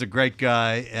 He's a great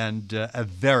guy and a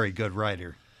very good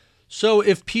writer. So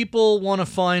if people want to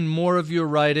find more of your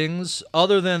writings,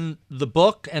 other than the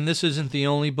book, and this isn't the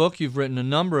only book, you've written a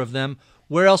number of them,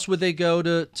 where else would they go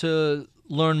to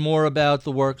learn more about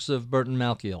the works of Burt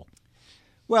Malkiel?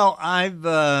 Well, I've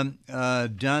done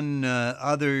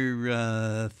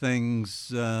other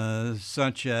things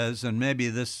such as, and maybe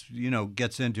this,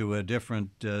 gets into a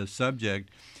different subject.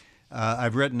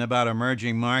 I've written about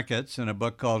emerging markets in a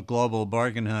book called Global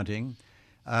Bargain Hunting.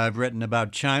 I've written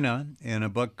about China in a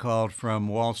book called From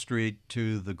Wall Street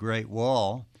to the Great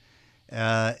Wall.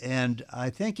 And I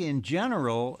think in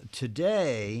general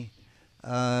today,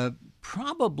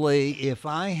 probably if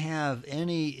I have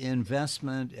any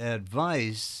investment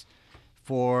advice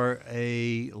for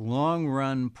a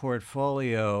long-run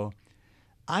portfolio,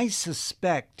 I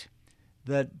suspect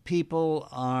that people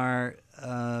are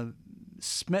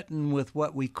smitten with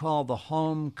what we call the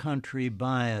home country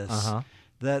bias,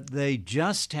 that they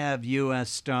just have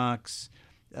U.S. stocks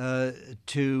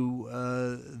to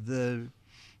the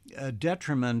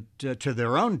detriment, to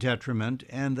their own detriment,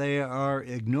 and they are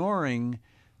ignoring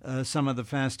some of the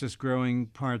fastest growing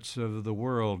parts of the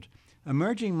world.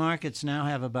 Emerging markets now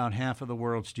have about half of the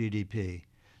world's GDP.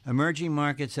 Emerging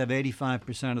markets have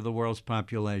 85% of the world's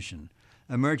population.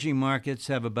 Emerging markets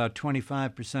have about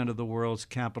 25% of the world's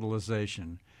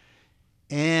capitalization.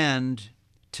 And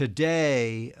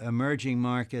today, emerging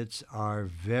markets are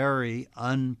very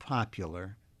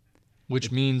unpopular. Which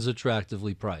means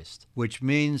attractively priced. Which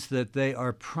means that they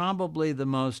are probably the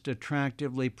most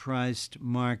attractively priced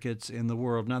markets in the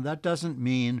world. Now, that doesn't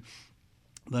mean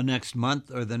the next month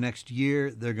or the next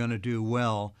year they're going to do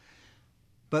well,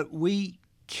 but we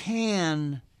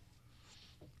can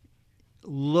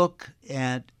look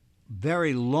at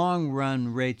very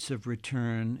long-run rates of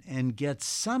return and get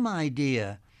some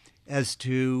idea as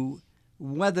to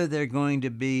whether they're going to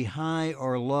be high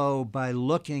or low by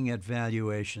looking at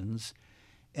valuations.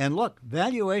 And look,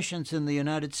 valuations in the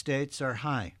United States are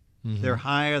high. They're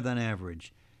higher than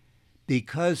average.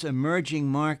 Because emerging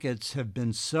markets have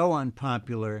been so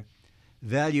unpopular,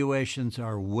 valuations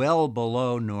are well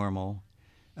below normal.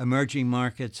 Emerging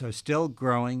markets are still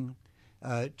growing.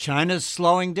 China's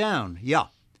slowing down. Yeah,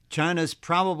 China's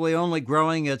probably only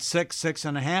growing at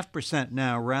 6.5%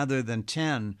 now rather than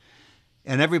 10%.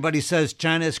 And everybody says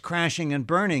China's crashing and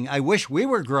burning. I wish we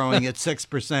were growing at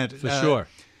 6%. For sure.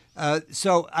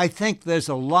 So I think there's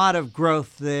a lot of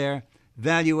growth there.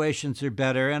 Valuations are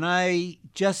better. And I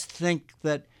just think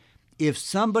that if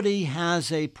somebody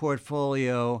has a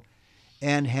portfolio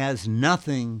and has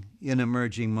nothing in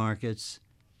emerging markets,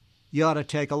 you ought to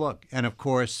take a look. And of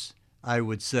course, I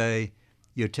would say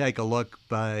you take a look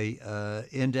by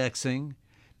indexing,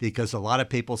 because a lot of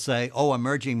people say, oh,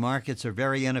 emerging markets are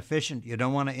very inefficient. You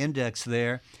don't want to index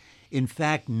there. In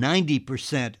fact,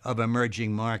 90% of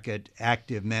emerging market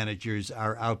active managers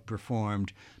are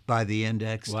outperformed by the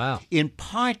index. Wow. In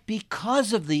part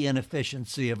because of the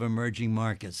inefficiency of emerging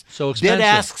markets. So expensive.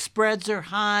 Bid-ask spreads are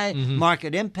high,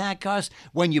 market impact costs.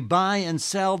 When you buy and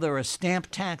sell, there are stamp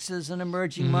taxes in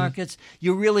emerging markets.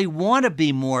 You really want to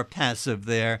be more passive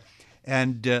there.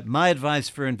 And my advice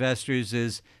for investors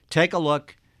is take a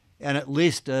look, and at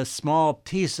least a small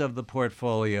piece of the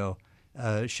portfolio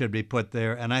should be put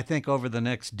there. And I think over the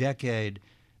next decade,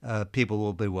 people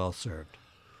will be well served.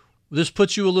 This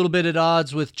puts you a little bit at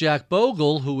odds with Jack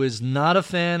Bogle, who is not a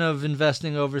fan of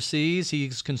investing overseas.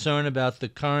 He's concerned about the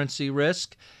currency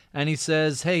risk, and he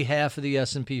says, hey, half of the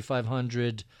S&P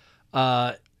 500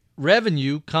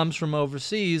 revenue comes from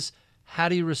overseas. How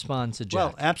do you respond to Jack?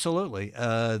 Well, absolutely.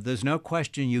 There's no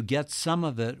question you get some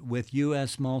of it with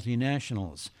U.S.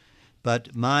 multinationals.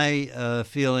 But my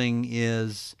feeling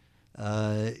is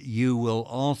you will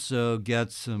also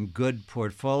get some good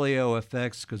portfolio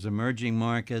effects, because emerging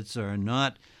markets are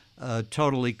not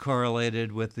totally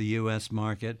correlated with the U.S.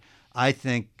 market. I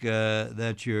think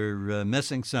that you're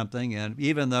missing something. And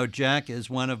even though Jack is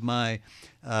one of my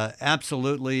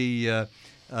absolutely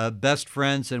best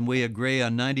friends, and we agree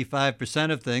on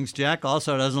 95% of things, Jack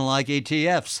also doesn't like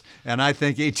ETFs, and I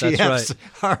think ETFs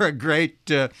are a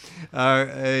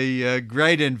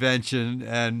great invention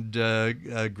and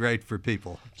great for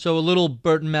people. So a little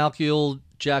Burt Malkiel,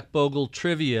 Jack Bogle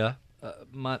trivia.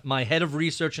 My head of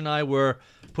research and I were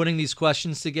putting these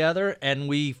questions together, and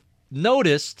we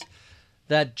noticed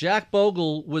that Jack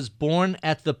Bogle was born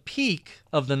at the peak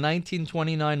of the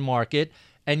 1929 market,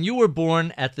 and you were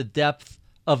born at the depth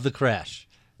of the crash.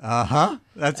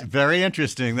 That's very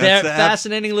interesting. That's a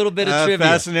fascinating little bit of trivia.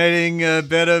 Fascinating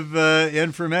bit of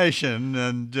information,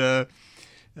 and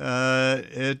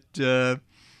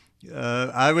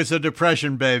I was a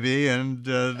Depression baby, and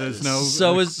there's no.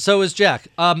 So is Jack.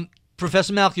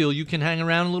 Professor Malkiel, you can hang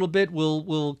around a little bit.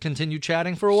 We'll continue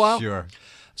chatting for a while. Sure.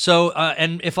 So,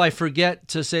 and if I forget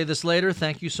to say this later,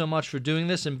 thank you so much for doing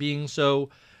this and being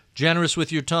so generous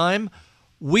with your time.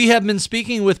 We have been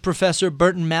speaking with Professor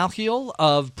Burt Malkiel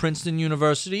of Princeton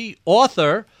University,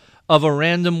 author of A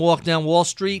Random Walk Down Wall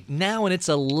Street, now in its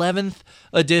 11th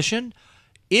edition.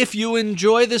 If you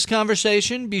enjoy this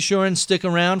conversation, be sure and stick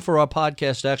around for our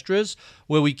podcast extras,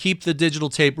 where we keep the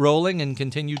digital tape rolling and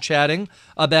continue chatting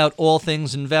about all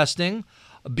things investing.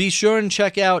 Be sure and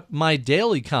check out my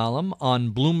daily column on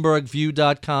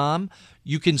BloombergView.com.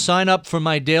 You can sign up for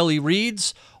my daily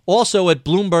reads also at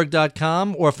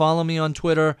Bloomberg.com, or follow me on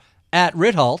Twitter at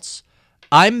Ritholtz.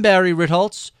 I'm Barry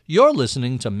Ritholtz. You're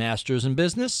listening to Masters in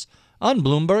Business on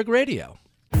Bloomberg Radio.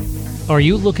 Are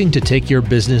you looking to take your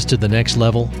business to the next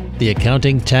level? The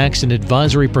accounting, tax, and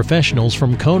advisory professionals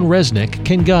from Cohn Resnick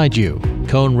can guide you.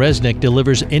 Cohn Resnick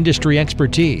delivers industry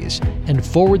expertise and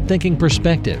forward-thinking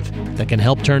perspective that can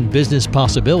help turn business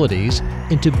possibilities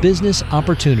into business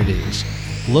opportunities.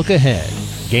 Look ahead,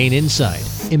 gain insight,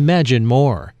 imagine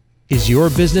more. Is your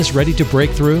business ready to break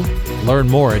through? Learn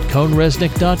more at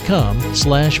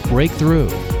cohnresnick.com/breakthrough.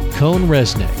 Cohn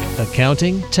Resnick,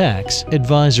 accounting, tax,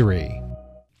 advisory.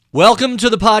 Welcome to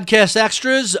the podcast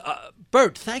extras.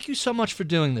 Burt, thank you so much for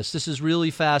doing this. This is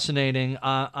really fascinating.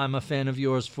 I'm a fan of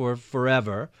yours for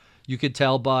forever. You could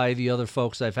tell by the other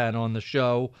folks I've had on the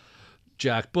show.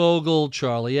 Jack Bogle,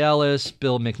 Charlie Ellis,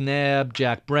 Bill McNabb,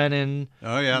 Jack Brennan.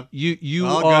 Oh, yeah. You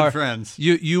all are good friends.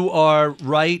 You are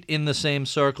right in the same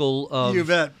circle You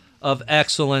bet. of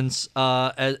excellence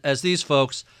as these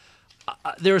folks.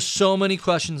 There are so many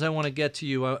questions I want to get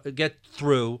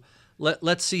through.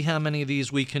 Let's see how many of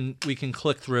these we can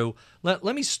click through. Let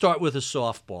me start with a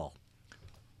softball.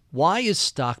 Why is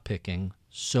stock picking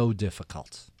so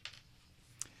difficult?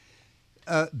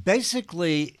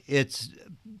 Basically, it's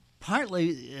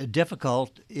partly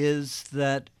difficult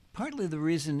partly the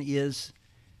reason is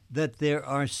that there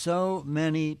are so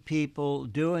many people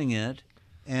doing it,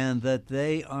 and that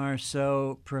they are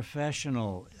so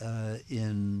professional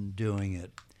in doing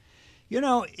it. You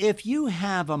know, if you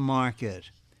have a market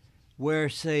where,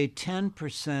 say,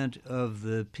 10% of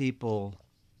the people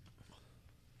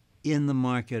in the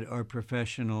market are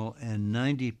professional and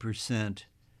 90%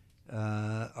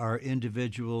 are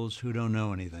individuals who don't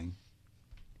know anything,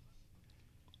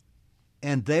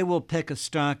 and they will pick a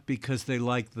stock because they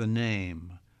like the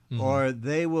name, or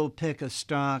they will pick a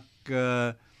stock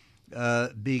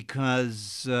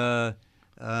because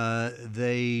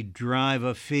They drive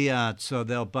a Fiat, so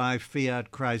they'll buy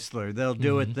Fiat Chrysler. They'll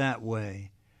do it that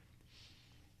way.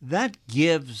 That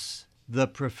gives the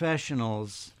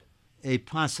professionals a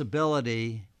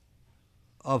possibility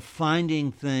of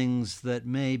finding things that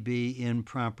may be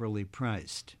improperly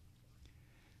priced.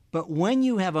 But when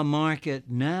you have a market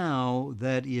now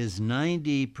that is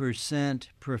 90%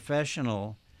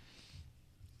 professional,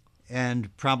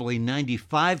 and probably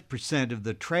 95% of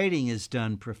the trading is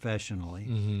done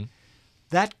professionally,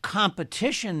 that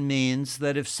competition means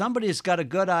that if somebody's got a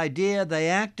good idea, they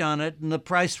act on it, and the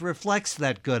price reflects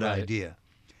that good idea.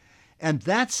 And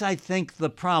that's, I think, the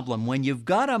problem. When you've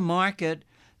got a market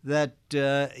that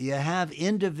you have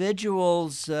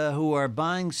individuals who are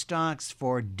buying stocks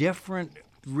for different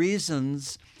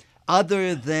reasons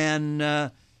other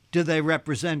than do they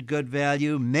represent good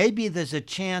value? Maybe there's a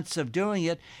chance of doing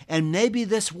it, and maybe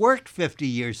this worked 50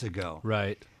 years ago.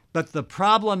 Right. But the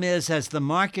problem is, as the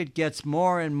market gets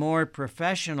more and more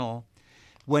professional,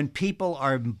 when people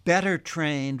are better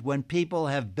trained, when people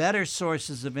have better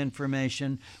sources of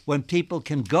information, when people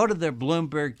can go to their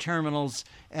Bloomberg terminals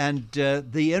and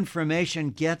the information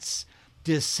gets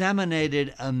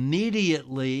disseminated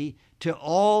immediately to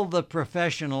all the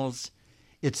professionals,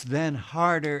 it's then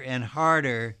harder and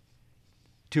harder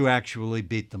to actually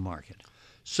beat the market.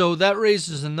 So that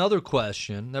raises another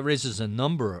question. That raises a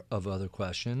number of other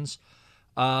questions.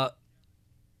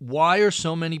 Why are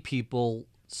so many people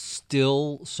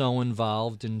still so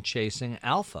involved in chasing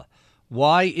alpha?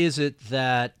 Why is it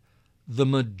that the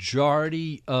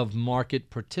majority of market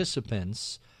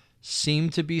participants seem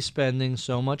to be spending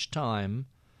so much time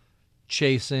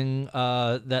chasing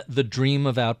the dream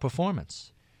of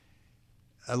outperformance?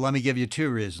 Let me give you two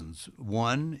reasons.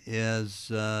 One is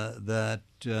that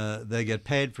they get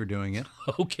paid for doing it.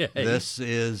 Okay. This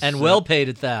is and well paid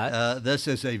at that. This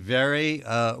is a very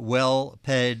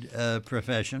well-paid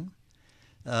profession,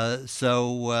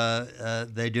 so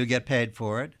they do get paid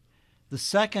for it. The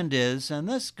second is, and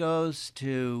this goes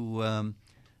to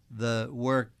the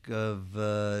work of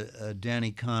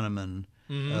Danny Kahneman,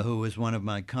 who was one of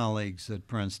my colleagues at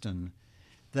Princeton,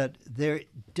 that there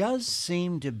does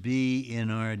seem to be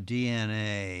in our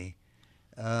DNA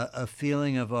a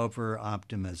feeling of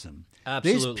over-optimism.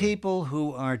 Absolutely. These people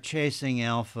who are chasing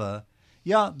alpha,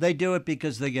 yeah, they do it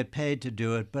because they get paid to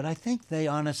do it, but I think they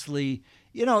honestly,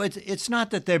 it's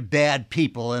not that they're bad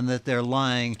people and that they're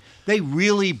lying. They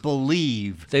really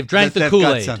believe they've drank that the they've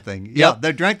Kool-Aid. got something. Yep. Yeah,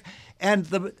 they're drank, and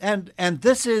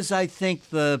this is, I think,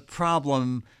 the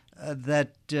problem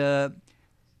that.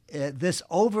 This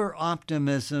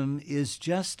over-optimism is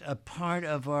just a part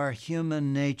of our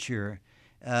human nature.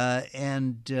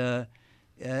 And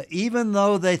even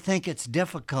though they think it's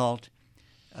difficult,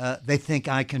 they think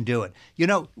I can do it.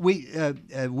 We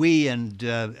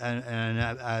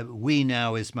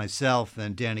now is myself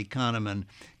and Danny Kahneman,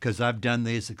 because I've done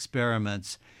these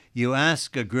experiments. You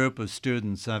ask a group of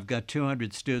students, I've got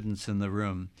 200 students in the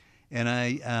room, and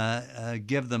I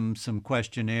give them some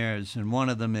questionnaires, and one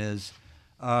of them is,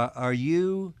 are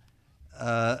you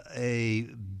a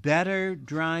better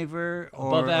driver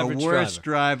or a worse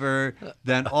driver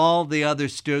than all the other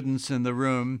students in the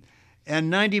room?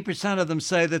 And 90% of them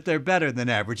say that they're better than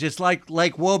average. It's like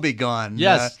Woebegone.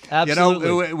 Yes,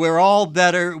 absolutely. We're all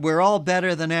better. We're all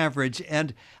better than average,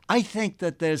 and I think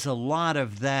that there's a lot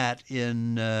of that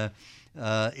in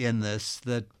this.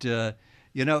 That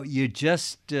you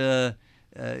just you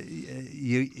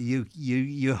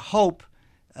hope.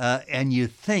 And you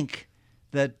think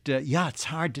that, it's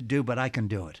hard to do, but I can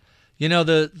do it.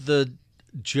 The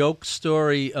joke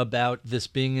story about this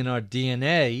being in our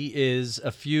DNA is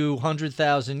a few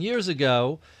 100,000 years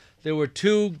ago, there were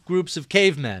two groups of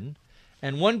cavemen,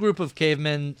 and one group of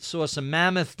cavemen saw some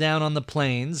mammoth down on the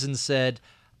plains and said,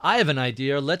 I have an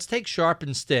idea. Let's take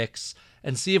sharpened sticks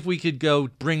and see if we could go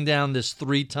bring down this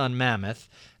 3-ton mammoth.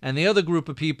 And the other group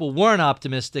of people weren't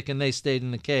optimistic, and they stayed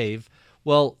in the cave.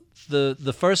 Well,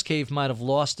 the first cave might have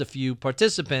lost a few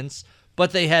participants,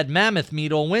 but they had mammoth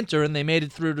meat all winter, and they made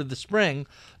it through to the spring.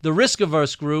 The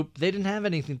risk-averse group, they didn't have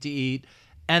anything to eat,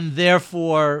 and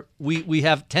therefore we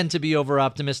tend to be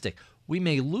over-optimistic. We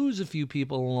may lose a few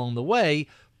people along the way,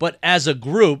 but as a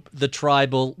group, the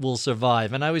tribe will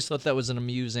survive. And I always thought that was an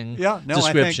amusing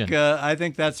description. I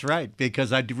think that's right,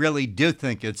 because I really do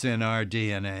think it's in our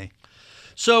DNA.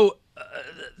 So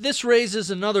this raises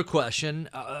another question.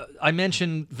 I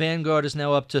mentioned Vanguard is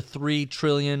now up to $3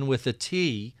 trillion with a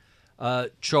T,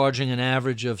 charging an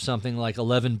average of something like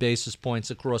 11 basis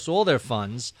points across all their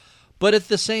funds. But at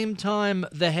the same time,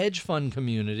 the hedge fund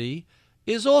community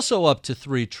is also up to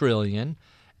 $3 trillion,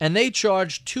 and they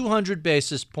charge 200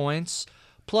 basis points.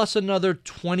 plus another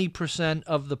 20%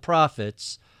 of the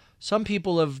profits. Some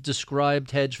people have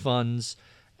described hedge funds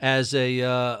as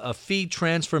a fee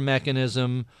transfer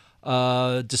mechanism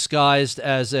disguised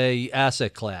as a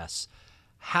asset class.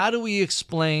 How do we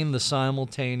explain the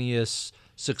simultaneous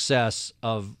success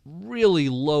of really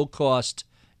low-cost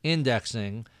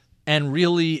indexing and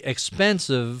really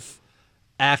expensive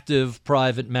active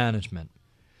private management?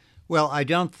 Well, I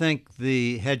don't think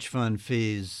the hedge fund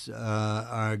fees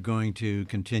are going to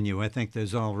continue. I think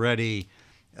there's already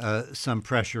some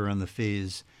pressure on the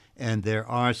fees, and there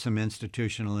are some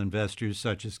institutional investors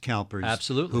such as CalPERS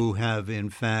Absolutely. who have, in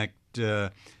fact,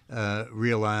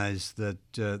 realized that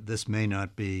this may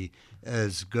not be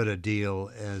as good a deal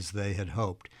as they had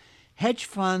hoped. Hedge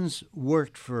funds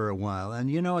worked for a while, and,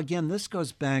 again, this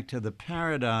goes back to the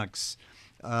paradox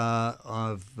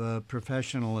of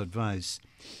professional advice.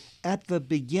 At the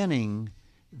beginning,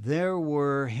 there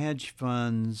were hedge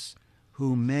funds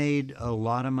who made a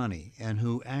lot of money and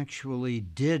who actually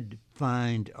did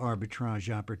find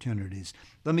arbitrage opportunities.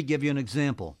 Let me give you an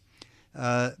example.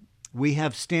 We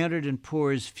have Standard &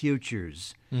 Poor's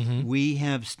futures. Mm-hmm. We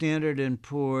have Standard &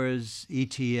 Poor's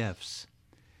ETFs.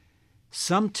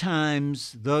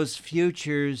 Sometimes those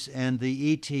futures and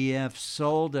the ETFs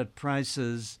sold at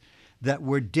prices that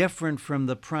were different from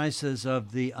the prices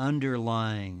of the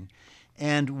underlying.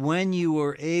 And when you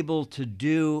were able to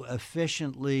do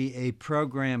efficiently a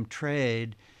program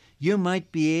trade, you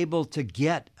might be able to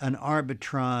get an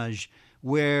arbitrage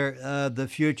where the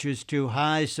future's too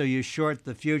high, so you short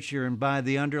the future and buy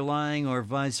the underlying, or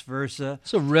vice versa.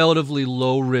 It's a relatively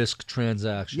low-risk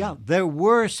transaction. Yeah, there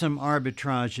were some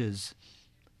arbitrages.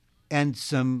 And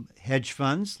some hedge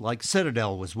funds, like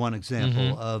Citadel was one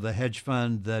example of a hedge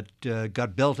fund that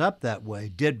got built up that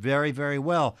way, did very, very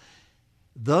well.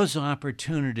 Those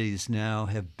opportunities now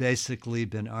have basically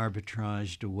been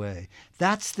arbitraged away.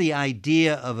 That's the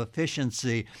idea of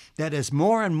efficiency, that as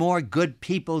more and more good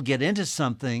people get into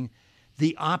something,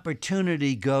 the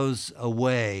opportunity goes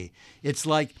away. It's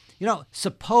like,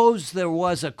 suppose there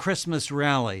was a Christmas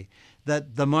rally,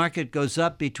 that the market goes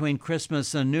up between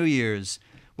Christmas and New Year's.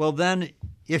 Well, then,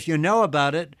 if you know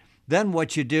about it, then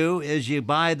what you do is you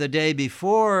buy the day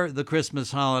before the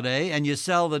Christmas holiday and you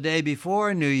sell the day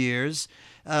before New Year's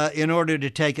in order to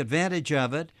take advantage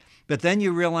of it. But then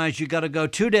you realize you got to go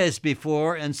 2 days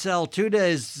before and sell 2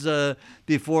 days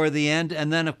before the end,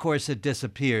 and then, of course, it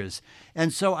disappears.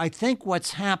 And so I think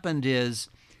what's happened is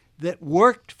that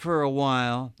worked for a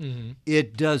while. Mm-hmm.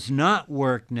 It does not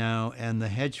work now, and the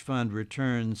hedge fund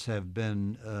returns have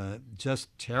been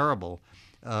just terrible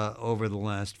over the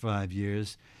last 5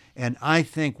 years. And I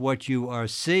think what you are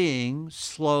seeing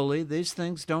slowly, these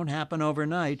things don't happen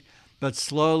overnight, but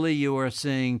slowly you are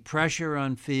seeing pressure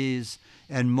on fees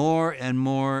and more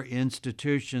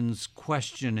institutions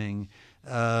questioning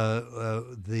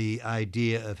the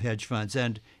idea of hedge funds.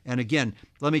 And again,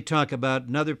 let me talk about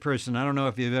another person. I don't know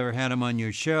if you've ever had him on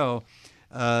your show,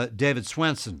 David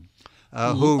Swensen.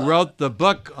 Who wrote the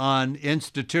book on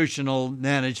institutional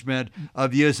management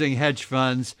of using hedge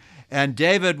funds. And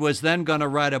David was then going to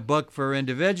write a book for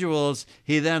individuals.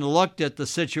 He then looked at the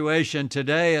situation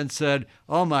today and said,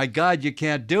 oh, my God, you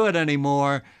can't do it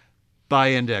anymore.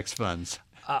 Buy index funds.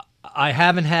 I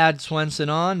haven't had Swensen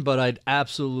on, but I'd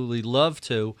absolutely love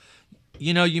to.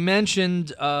 You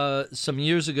mentioned some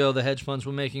years ago the hedge funds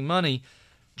were making money.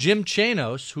 Jim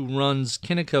Chanos, who runs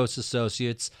Kinnikos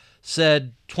Associates,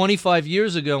 said 25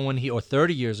 years ago or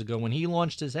 30 years ago when he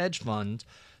launched his hedge fund,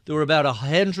 there were about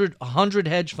 100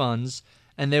 hedge funds,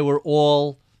 and they were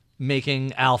all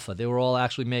making alpha. They were all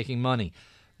actually making money.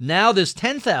 Now there's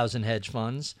 10,000 hedge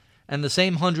funds, and the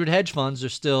same 100 hedge funds are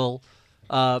still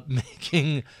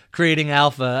creating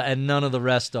alpha, and none of the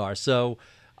rest are. So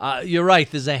you're right.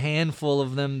 There's a handful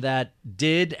of them that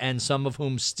did, and some of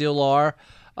whom still are.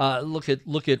 Look at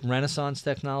Renaissance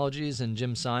Technologies and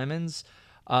Jim Simons.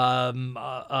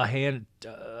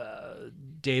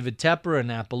 David Tepper and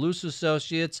Appaloosa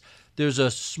Associates. There's a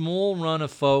small run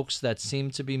of folks that seem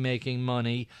to be making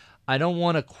money. I don't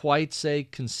want to quite say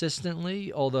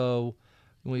consistently, although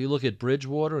when you look at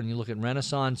Bridgewater and you look at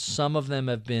Renaissance, some of them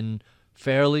have been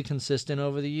fairly consistent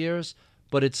over the years.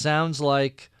 But it sounds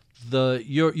like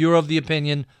you're of the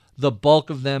opinion the bulk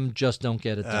of them just don't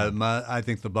get it done. I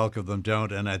think the bulk of them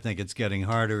don't, and I think it's getting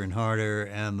harder and harder.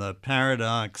 And the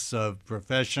paradox of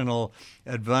professional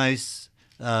advice,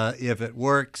 if it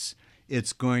works,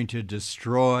 it's going to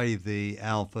destroy the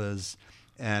alphas.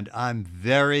 And I'm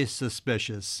very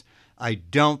suspicious. I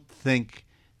don't think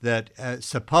that,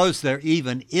 suppose there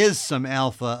even is some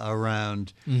alpha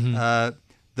around,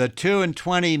 the 2 and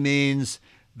 20 means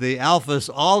the alpha's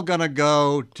all going to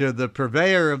go to the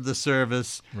purveyor of the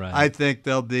service. Right. I think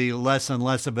there'll be less and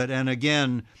less of it. And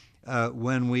again,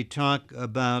 when we talk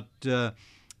about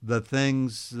the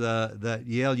things that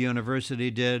Yale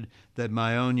University did, that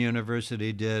my own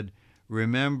university did,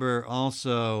 remember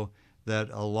also that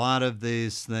a lot of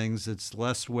these things, it's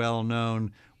less well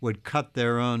known, would cut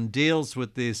their own deals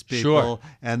with these people,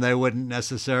 and they wouldn't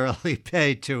necessarily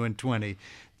pay 2 and 20.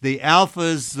 The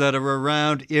alphas that are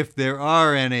around, if there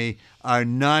are any, are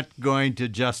not going to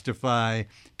justify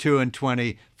 2 and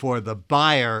 20 for the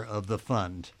buyer of the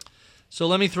fund. So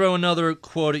let me throw another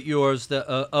quote at yours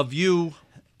of you.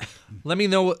 Let me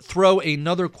throw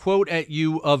another quote at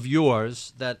you of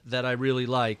yours that I really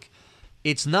like.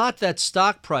 It's not that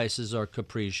stock prices are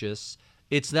capricious,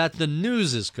 it's that the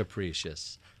news is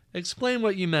capricious. Explain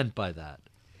what you meant by that.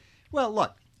 Well,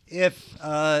 look, if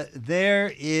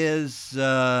there is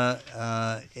a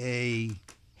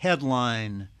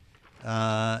headline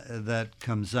that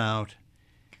comes out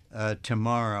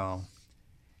tomorrow,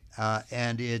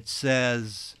 and it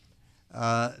says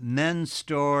men's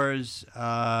stores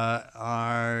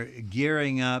are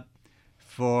gearing up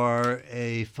for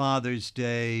a Father's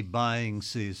Day buying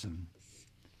season.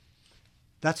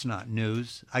 That's not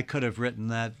news. I could have written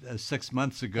that 6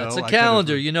 months ago. That's a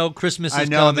calendar. You know Christmas is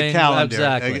coming. I know the calendar.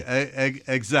 Exactly.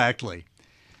 Exactly.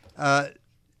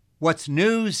 What's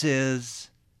news is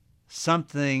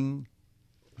something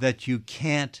that you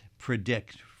can't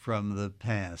predict from the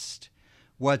past.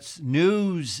 What's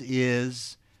news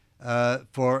is,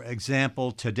 for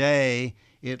example, today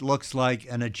it looks like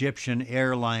an Egyptian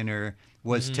airliner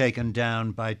was taken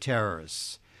down by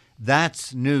terrorists.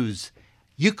 That's news.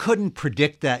 You couldn't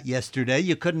predict that yesterday.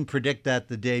 You couldn't predict that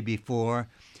the day before.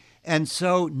 And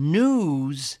so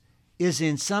news is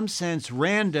in some sense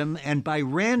random, and by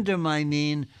random I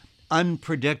mean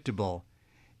unpredictable.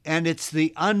 And it's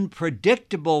the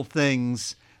unpredictable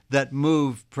things that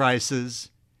move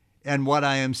prices. And what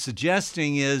I am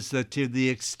suggesting is that to the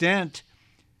extent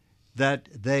that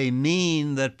they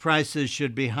mean that prices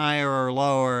should be higher or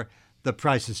lower, the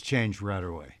prices change right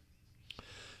away.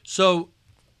 So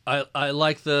I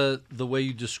like the way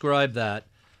you describe that.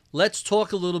 Let's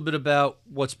talk a little bit about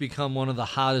what's become one of the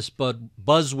hottest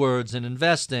buzzwords in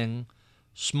investing,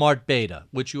 smart beta,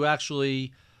 which you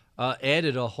actually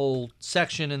added a whole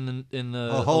section in the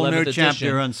a whole 11th new edition.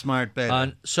 chapter on smart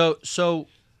beta. So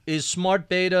is smart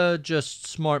beta just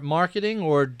smart marketing,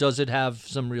 or does it have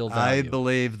some real value? I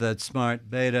believe that smart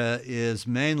beta is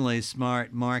mainly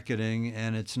smart marketing,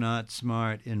 and it's not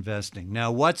smart investing.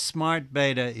 Now, what smart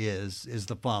beta is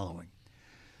the following.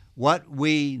 What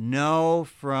we know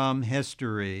from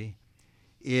history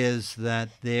is that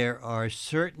there are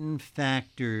certain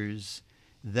factors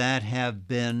that have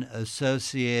been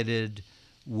associated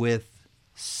with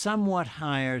somewhat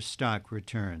higher stock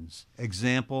returns.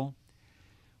 Example,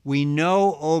 we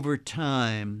know over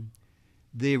time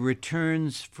the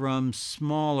returns from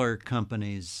smaller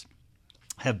companies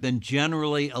have been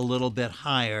generally a little bit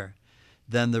higher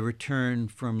than the return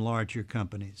from larger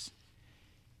companies.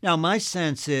 Now, my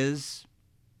sense is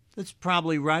that's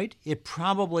probably right. It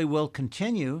probably will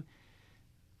continue.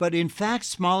 But in fact,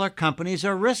 smaller companies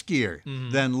are riskier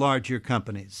than larger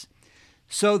companies.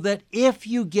 So that if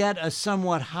you get a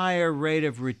somewhat higher rate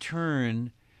of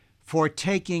return for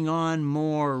taking on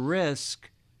more risk,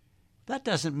 that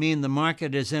doesn't mean the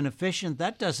market is inefficient.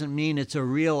 That doesn't mean it's a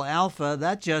real alpha.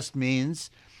 That just means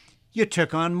you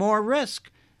took on more risk.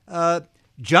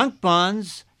 Junk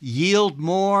bonds yield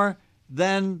more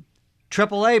than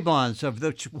AAA bonds,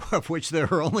 of which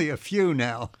there are only a few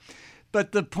now.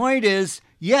 But the point is,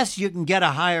 yes, you can get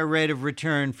a higher rate of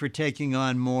return for taking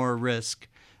on more risk.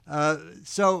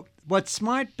 So what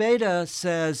smart beta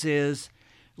says is,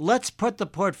 let's put the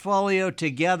portfolio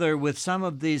together with some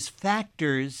of these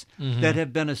factors that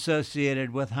have been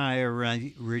associated with higher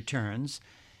returns.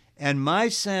 And my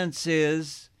sense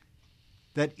is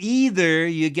that either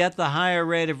you get the higher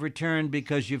rate of return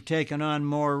because you've taken on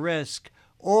more risk,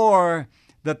 or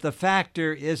that the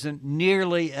factor isn't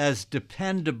nearly as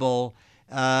dependable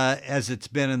as it's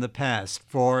been in the past.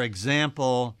 For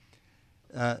example,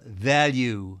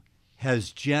 value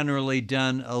has generally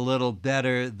done a little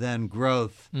better than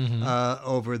growth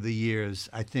over the years,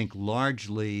 I think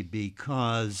largely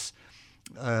because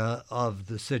of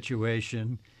the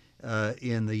situation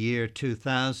in the year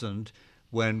 2000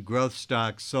 when growth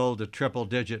stocks sold at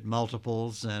triple-digit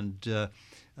multiples. And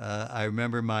I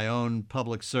remember my own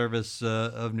public service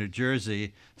of New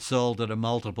Jersey sold at a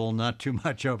multiple not too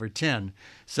much over 10.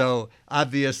 So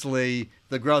obviously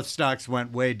the growth stocks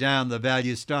went way down. The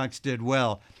value stocks did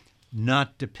well.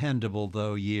 not dependable,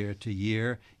 though, year to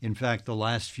year. In fact, the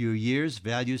last few years,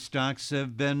 value stocks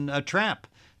have been a trap.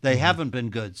 They haven't been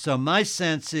good. So my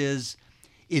sense is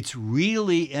it's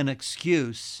really an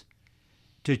excuse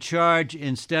to charge,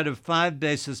 instead of 5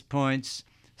 basis points,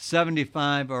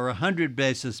 75 or 100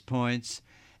 basis points.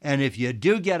 And if you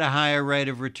do get a higher rate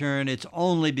of return, it's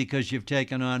only because you've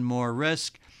taken on more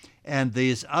risk. And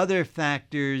these other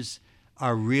factors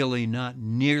are really not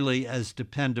nearly as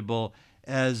dependable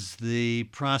as the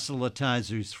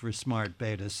proselytizers for smart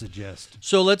beta suggest.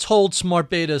 So let's hold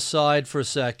smart beta aside for a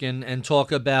second and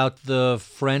talk about the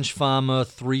French Fama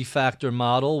 3-factor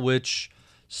model, which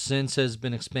since has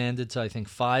been expanded to, I think,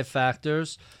 5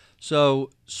 factors. So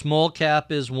small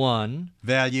cap is one.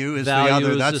 Value is the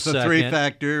other. That's the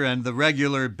 3-factor, and the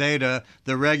regular beta,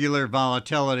 the regular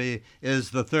volatility, is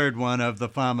the third one of the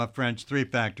Fama French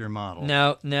 3-factor model.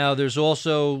 Now there's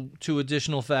also 2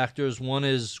 additional factors. One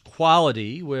is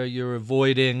quality, where you're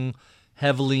avoiding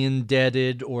heavily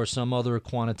indebted or some other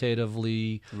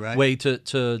quantitatively way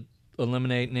to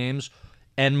eliminate names,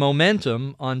 and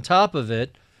momentum on top of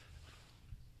it.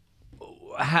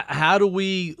 How do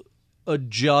we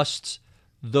adjust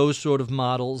those sort of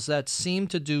models that seem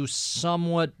to do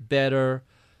somewhat better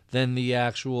than the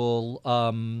actual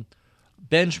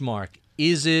benchmark?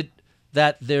 Is it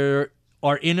that there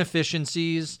are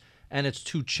inefficiencies and it's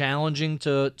too challenging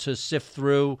to sift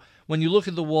through? When you look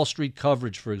at the Wall Street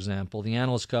coverage, for example, the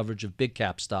analyst coverage of big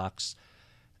cap stocks,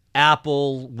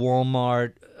 Apple,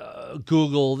 Walmart,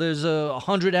 Google, there's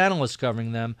 100 analysts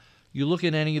covering them. You look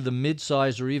at any of the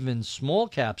mid-size or even small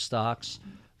cap stocks,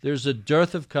 there's a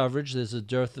dearth of coverage. There's a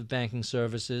dearth of banking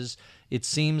services. It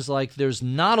seems like there's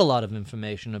not a lot of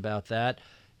information about that.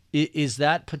 Is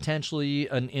that potentially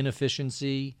an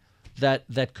inefficiency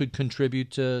that could contribute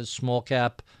to small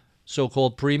cap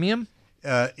so-called premium?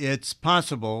 It's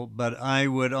possible, but I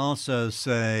would also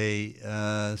say,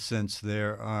 since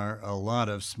there are a lot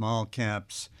of small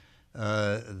caps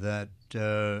that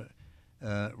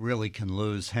really can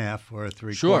lose half or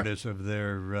 3/4 of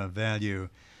their value,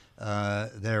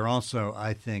 they're also,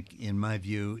 I think, in my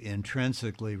view,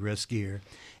 intrinsically riskier.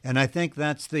 And I think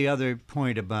that's the other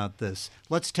point about this.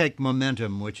 Let's take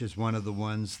momentum, which is one of the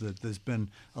ones that there's been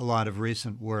a lot of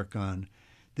recent work on.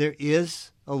 There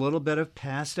is a little bit of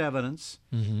past evidence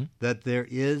that there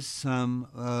is some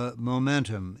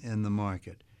momentum in the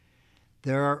market.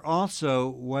 There are also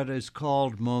what is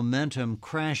called momentum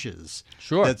crashes.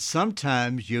 Sure. That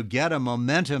sometimes you get a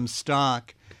momentum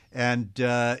stock and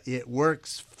it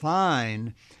works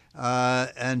fine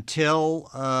until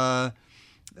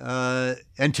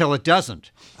it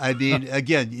doesn't. I mean,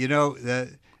 again,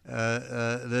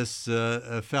 this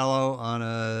fellow on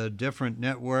a different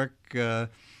network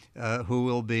who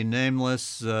will be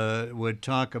nameless would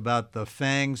talk about the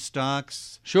FANG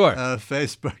stocks. Sure.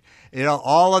 Facebook.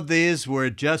 All of these were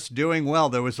just doing well.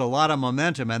 There was a lot of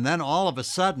momentum, and then all of a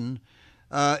sudden,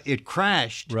 it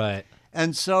crashed. Right.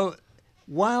 And so,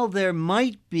 while there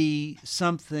might be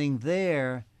something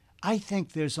there, I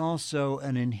think there's also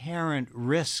an inherent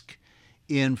risk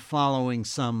in following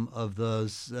some of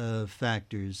those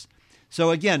factors.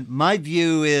 So again, my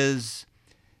view is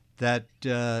that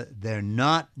they're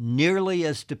not nearly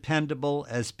as dependable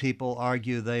as people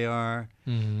argue they are.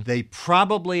 Mm-hmm. They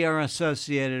probably are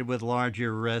associated with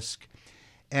larger risk.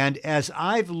 And as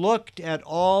I've looked at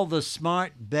all the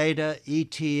smart beta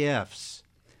ETFs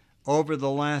over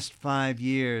the last 5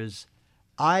 years,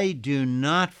 I do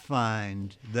not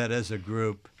find that as a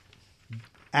group,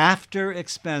 after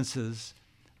expenses,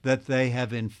 that they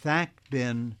have in fact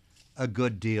been a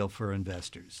good deal for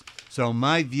investors. So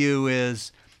my view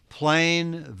is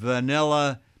plain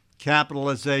vanilla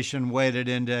capitalization-weighted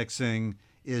indexing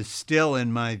is still,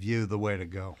 in my view, the way to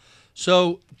go.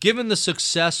 So given the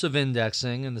success of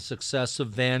indexing and the success of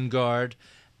Vanguard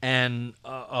and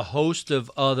a host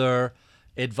of other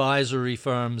advisory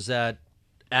firms that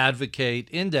advocate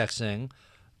indexing,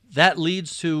 that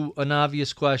leads to an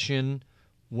obvious question: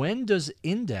 when does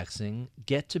indexing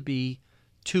get to be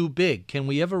too big? Can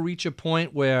we ever reach a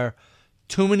point where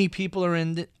too many people are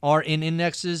in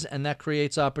indexes and that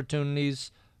creates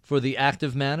opportunities for the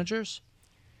active managers?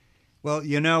 Well,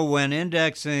 when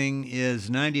indexing is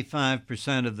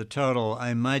 95% of the total,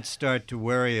 I might start to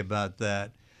worry about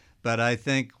that. But I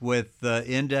think with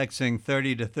indexing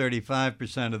 30 to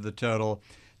 35% of the total,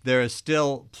 there are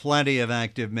still plenty of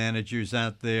active managers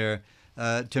out there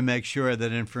to make sure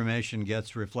that information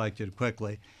gets reflected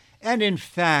quickly. And in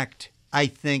fact, I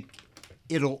think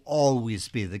it'll always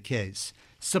be the case.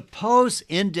 Suppose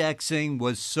indexing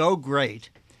was so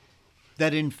great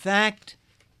that in fact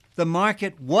the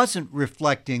market wasn't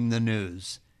reflecting the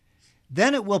news.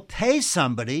 then it will pay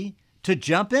somebody to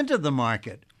jump into the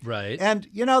market. Right. And,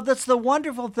 that's the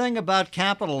wonderful thing about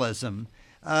capitalism.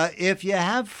 If you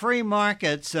have free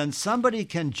markets and somebody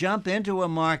can jump into a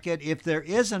market, if there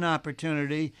is an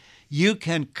opportunity, you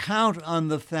can count on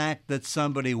the fact that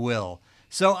somebody will.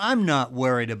 So I'm not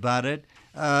worried about it.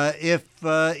 If,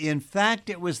 in fact,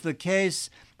 it was the case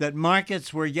that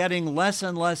markets were getting less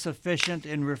and less efficient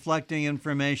in reflecting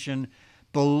information,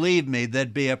 believe me,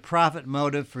 there'd be a profit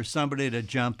motive for somebody to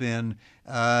jump in,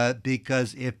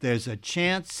 because if there's a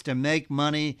chance to make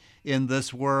money in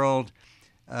this world,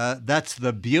 that's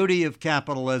the beauty of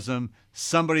capitalism.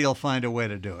 Somebody will find a way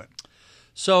to do it.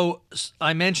 So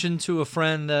I mentioned to a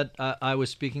friend that I was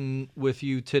speaking with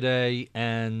you today,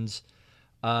 and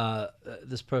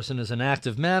this person is an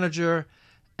active manager,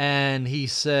 and he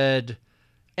said,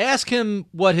 ask him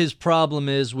what his problem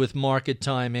is with market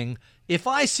timing. If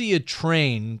I see a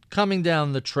train coming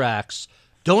down the tracks,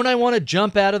 don't I want to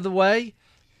jump out of the way?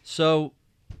 So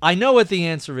I know what the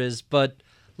answer is, but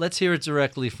let's hear it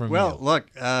directly from you. Well, look,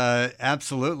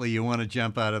 absolutely you want to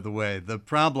jump out of the way. The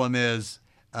problem is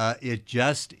it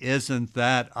just isn't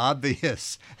that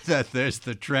obvious that there's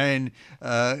the train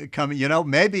coming.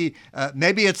 Maybe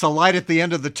it's a light at the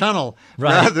end of the tunnel,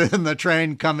 right, rather than the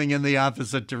train coming in the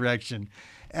opposite direction.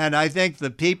 And I think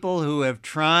the people who have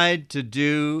tried to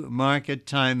do market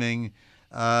timing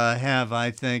have, I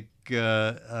think,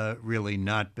 really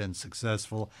not been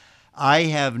successful. I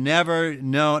have never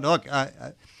known. Look,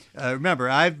 remember,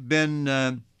 I've been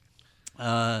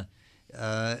on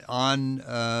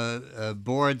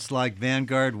boards like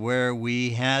Vanguard where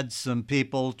we had some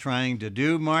people trying to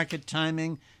do market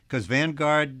timing, because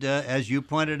Vanguard, as you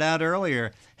pointed out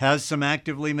earlier, has some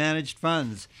actively managed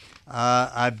funds.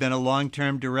 I've been a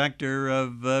long-term director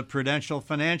of Prudential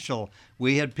Financial.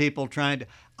 We had people trying to.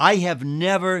 I have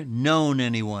never known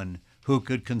anyone who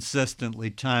could consistently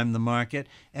time the market.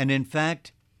 And in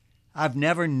fact, I've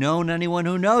never known anyone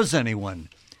who knows anyone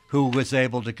who was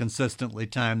able to consistently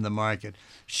time the market.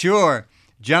 Sure,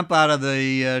 jump out of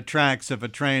the tracks if a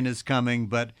train is coming,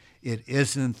 but it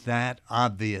isn't that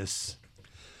obvious.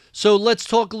 So let's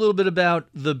talk a little bit about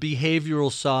the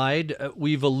behavioral side.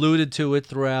 We've alluded to it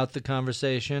throughout the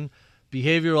conversation.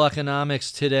 Behavioral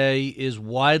economics today is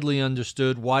widely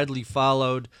understood, widely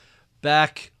followed.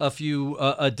 Back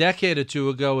a decade or two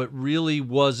ago, it really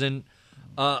wasn't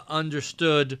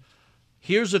understood.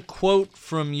 Here's a quote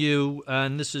from you,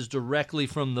 and this is directly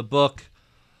from the book.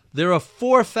 There are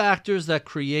 4 factors that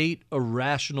create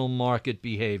irrational market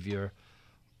behavior: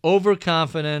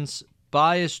 overconfidence,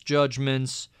 biased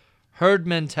judgments, herd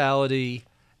mentality,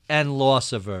 and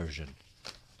loss aversion.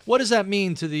 What does that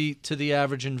mean to the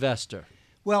average investor?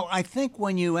 Well, I think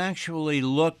when you actually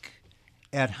look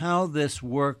at how this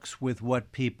works with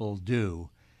what people do,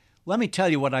 let me tell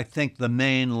you what I think the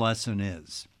main lesson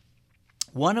is.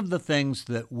 One of the things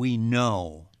that we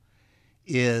know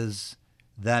is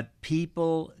that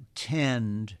people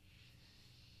tend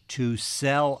to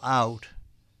sell out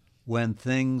when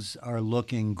things are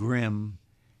looking grim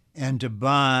and to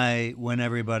buy when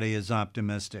everybody is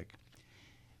optimistic.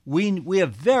 We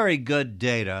have very good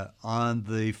data on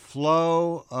the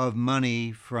flow of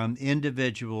money from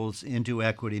individuals into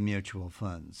equity mutual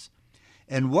funds.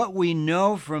 And what we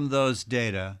know from those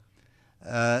data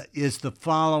is the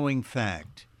following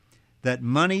fact, that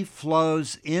money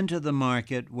flows into the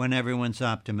market when everyone's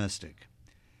optimistic.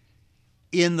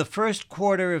 In the first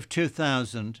quarter of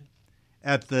 2000,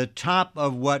 at the top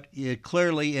of what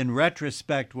clearly in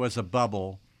retrospect was a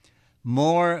bubble,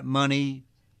 more money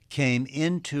came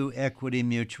into equity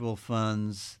mutual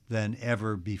funds than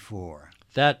ever before.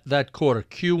 That quarter,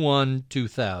 Q1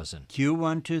 2000.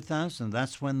 Q1 2000,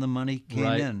 that's when the money came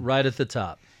in. Right at the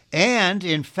top. And,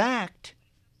 in fact,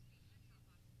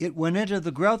 it went into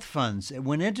the growth funds. It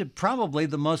went into probably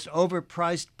the most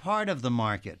overpriced part of the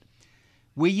market.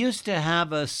 We used to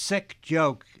have a sick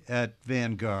joke at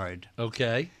Vanguard.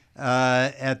 Okay.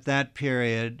 At that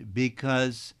period,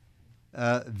 because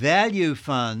value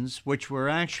funds, which were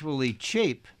actually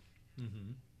cheap,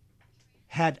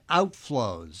 had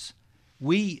outflows.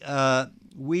 We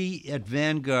at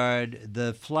Vanguard,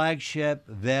 the flagship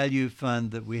value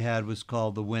fund that we had was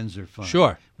called the Windsor Fund.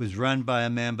 Sure. It was run by a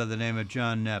man by the name of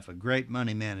John Neff, a great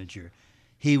money manager.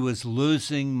 He was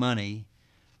losing money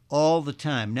all the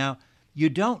time. Now, you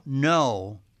don't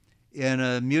know in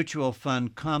a mutual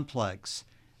fund complex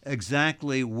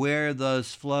exactly where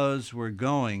those flows were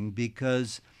going,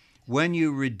 because when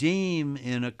you redeem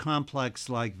in a complex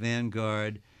like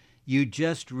Vanguard, you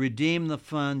just redeem the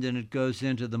fund and it goes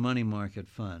into the money market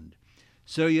fund.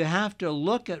 So you have to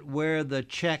look at where the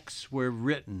checks were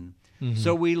written.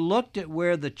 So we looked at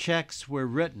where the checks were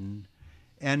written.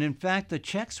 And in fact, the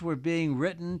checks were being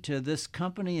written to this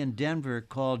company in Denver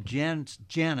called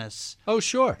Janus. Oh,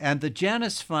 sure. And the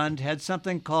Janus Fund had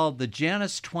something called the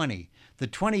Janus 20, the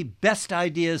 20 best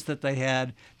ideas that they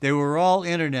had. They were all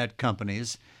internet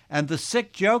companies. And the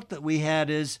sick joke that we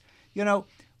had is,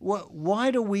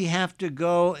 why do we have to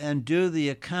go and do the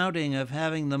accounting of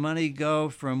having the money go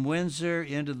from Windsor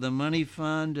into the money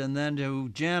fund and then to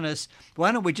Janus?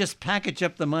 Why don't we just package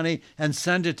up the money and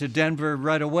send it to Denver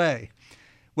right away?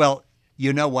 Well,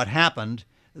 you know what happened.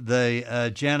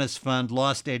 The Janus Fund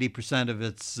lost 80% of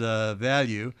its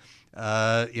value.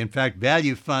 In fact,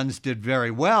 value funds did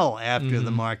very well after the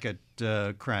market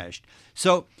crashed.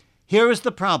 So here is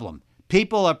the problem.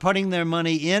 People are putting their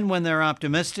money in when they're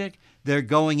optimistic. They're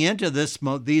going into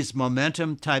these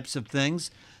momentum types of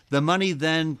things. The money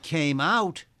then came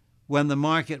out when the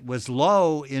market was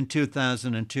low in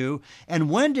 2002. And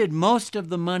when did most of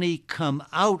the money come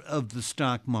out of the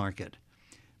stock market?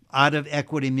 Out of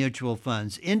equity mutual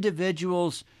funds.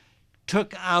 Individuals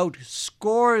took out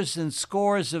scores and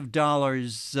scores of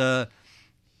dollars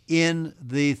in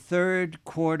the third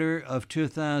quarter of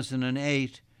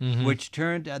 2008, which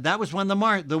that was when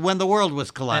the world was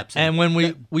collapsing. And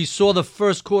when we saw the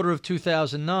first quarter of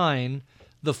 2009,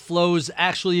 the flows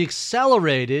actually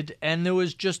accelerated, and there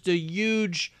was just a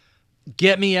huge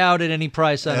get me out at any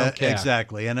price, I don't care.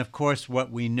 Exactly. And of course, what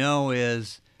we know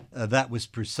is that was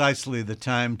precisely the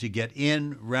time to get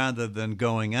in rather than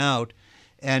going out.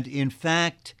 And in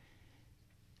fact,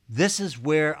 this is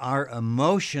where our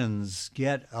emotions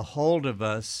get a hold of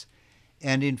us.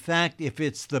 And in fact, if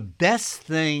it's the best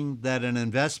thing that an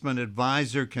investment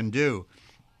advisor can do,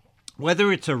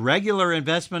 whether it's a regular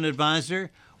investment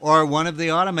advisor or one of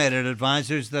the automated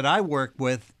advisors that I work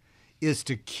with, is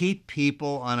to keep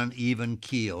people on an even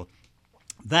keel.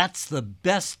 That's the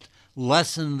best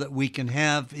lesson that we can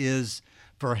have is,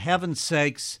 for heaven's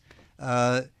sakes,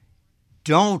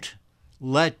 don't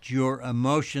let your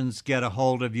emotions get a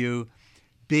hold of you.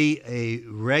 Be a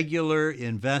regular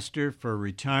investor for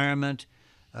retirement.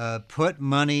 Put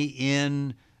money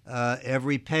in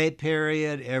every pay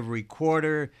period, every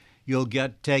quarter. You'll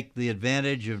take the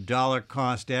advantage of dollar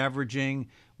cost averaging,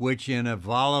 which in a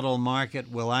volatile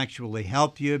market will actually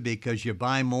help you because you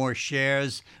buy more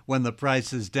shares when the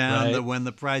price is down than when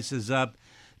the price is up.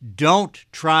 Don't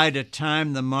try to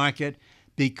time the market,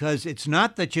 because it's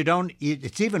not that you don't,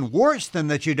 it's even worse than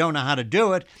that you don't know how to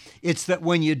do it. It's that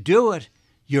when you do it,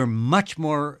 you're much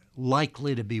more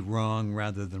likely to be wrong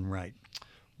rather than right.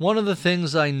 One of the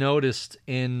things I noticed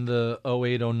in the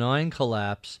 08-09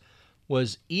 collapse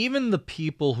was even the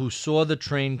people who saw the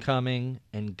train coming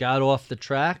and got off the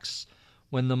tracks,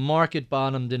 when the market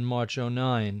bottomed in March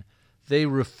 09, they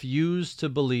refused to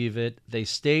believe it. They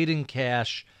stayed in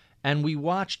cash, and we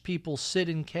watched people sit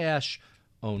in cash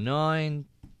 09,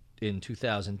 in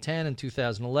 2010 and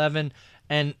 2011,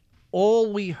 and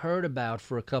all we heard about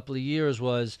for a couple of years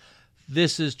was,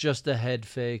 this is just a head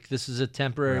fake, this is a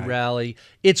temporary rally,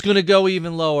 it's going to go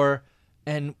even lower.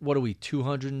 And what are we,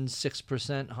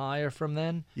 206% higher from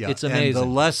then? Yeah, it's amazing. And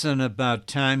the lesson about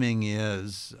timing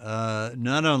is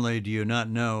not only do you not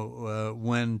know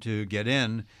when to get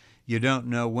in, you don't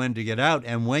know when to get out.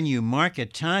 And when you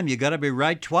market time, you got to be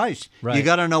right twice. Right. You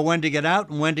got to know when to get out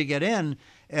and when to get in.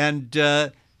 And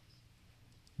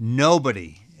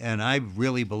nobody, and I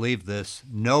really believe this,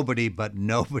 nobody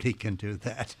can do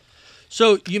that.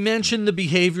 So you mentioned the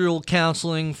behavioral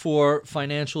counseling for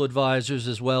financial advisors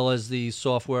as well as the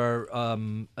software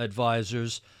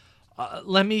advisors.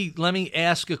 Let me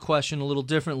ask a question a little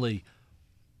differently.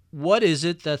 What is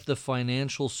it that the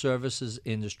financial services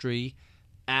industry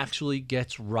actually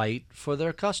gets right for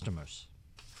their customers?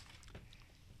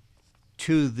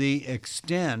 To the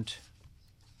extent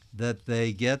that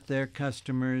they get their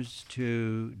customers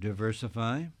to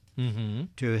diversify,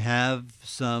 to have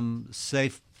some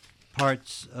safe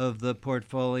parts of the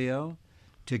portfolio,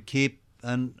 to keep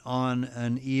on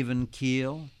an even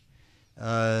keel,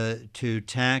 to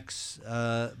tax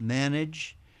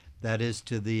manage, that is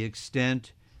to the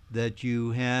extent that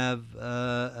you have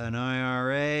an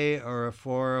IRA or a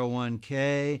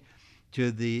 401k,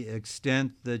 to the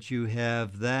extent that you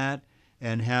have that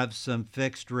and have some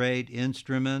fixed rate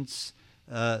instruments,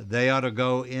 they ought to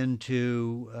go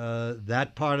into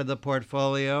that part of the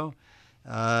portfolio.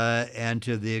 And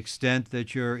to the extent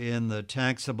that you're in the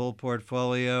taxable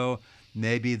portfolio,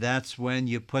 maybe that's when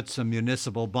you put some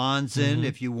municipal bonds in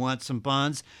if you want some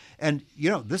bonds. And,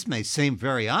 this may seem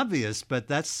very obvious, but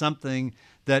that's something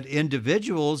that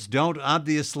individuals don't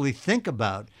obviously think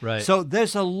about. Right. So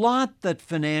there's a lot that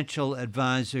financial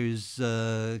advisors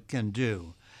can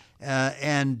do.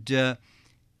 And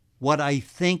what I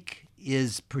think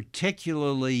is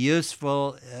particularly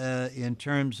useful in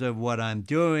terms of what I'm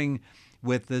doing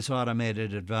with this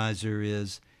automated advisor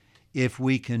is if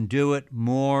we can do it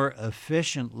more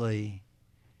efficiently,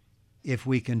 if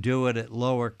we can do it at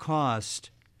lower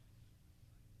cost,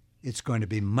 it's going to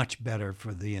be much better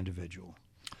for the individual.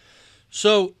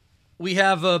 So we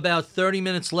have about 30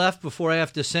 minutes left before I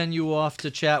have to send you off to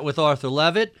chat with Arthur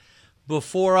Levitt.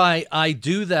 Before I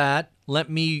do that, let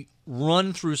me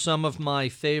run through some of my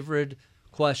favorite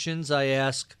questions I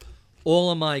ask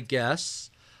all of my guests.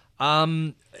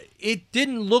 It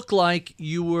didn't look like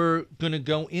you were going to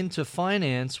go into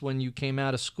finance when you came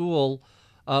out of school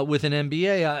with an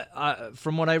MBA.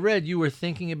 From what I read, you were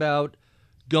thinking about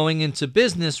going into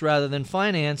business rather than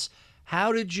finance.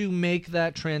 How did you make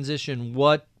that transition?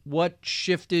 What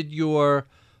shifted your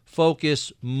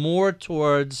focus more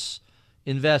towards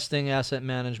investing, asset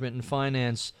management, and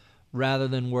finance rather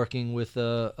than working with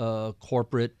a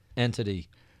corporate entity?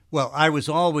 Well, I was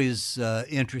always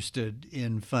interested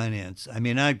in finance. I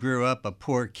mean, I grew up a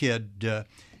poor kid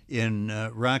in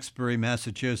Roxbury,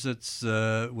 Massachusetts,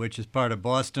 which is part of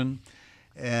Boston.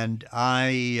 And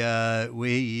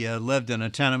we lived in a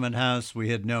tenement house. We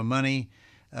had no money.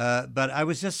 But I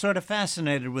was just sort of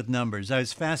fascinated with numbers. I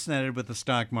was fascinated with the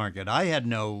stock market. I had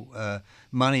no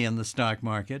money in the stock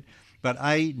market, but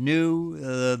I knew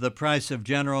the price of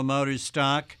General Motors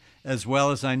stock as well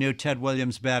as I knew Ted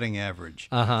Williams' batting average.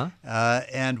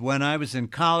 And when I was in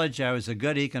college, I was a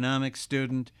good economics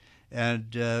student,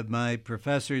 and my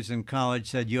professors in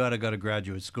college said, you ought to go to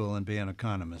graduate school and be an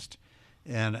economist.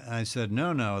 And I said,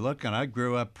 no, look, and I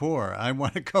grew up poor. I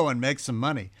want to go and make some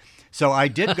money. So I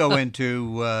did go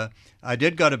I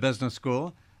did go to business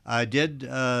school. I did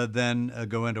then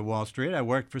go into Wall Street. I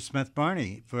worked for Smith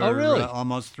Barney for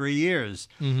almost 3 years.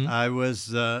 Mm-hmm. I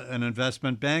was an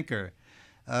investment banker.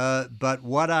 But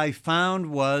what I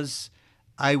found was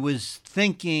I was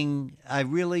thinking, I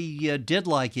really did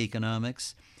like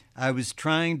economics. I was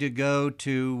trying to go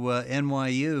to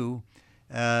NYU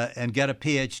and get a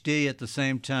PhD at the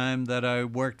same time that I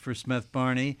worked for Smith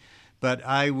Barney. But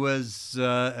I was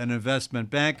an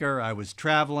investment banker. I was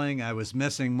traveling. I was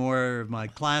missing more of my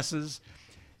classes.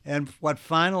 And what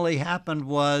finally happened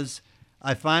was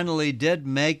I finally did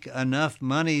make enough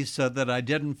money so that I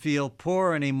didn't feel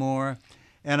poor anymore.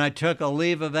 And I took a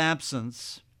leave of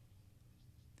absence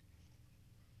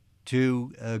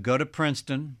to go to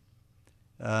Princeton,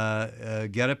 get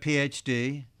a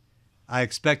PhD. I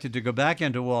expected to go back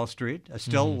into Wall Street,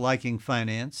 still liking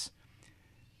finance.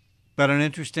 But an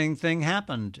interesting thing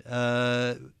happened.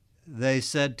 They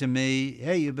said to me,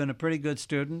 hey, you've been a pretty good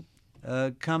student.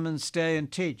 Come and stay and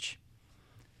teach.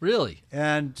 Really?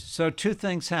 And so two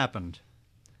things happened.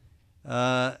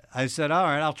 I said, all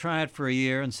right, I'll try it for a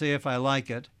year and see if I like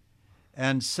it.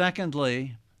 And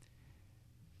secondly,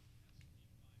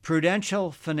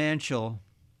 Prudential Financial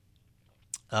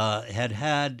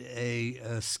had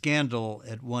a scandal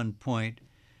at one point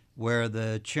where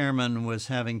the chairman was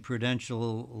having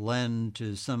Prudential lend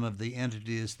to some of the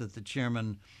entities that the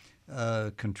chairman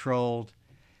controlled.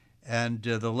 And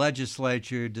the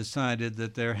legislature decided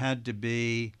that there had to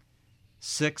be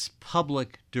 6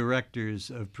 public directors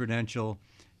of Prudential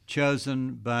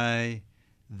chosen by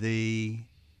the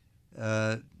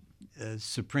the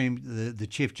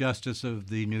Chief Justice of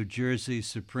the New Jersey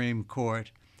Supreme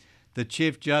Court. The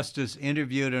Chief Justice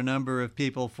interviewed a number of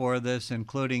people for this,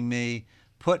 including me,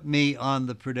 put me on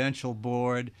the Prudential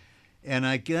board, and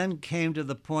I then came to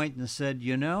the point and said,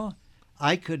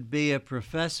 I could be a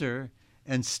professor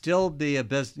and still be a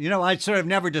business. I sort of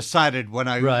never decided what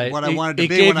I wanted to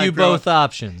be. He gave you both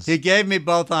options. He gave me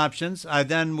both options. I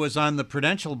then was on the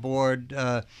Prudential board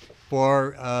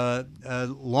for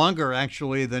longer,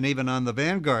 actually, than even on the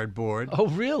Vanguard board. Oh,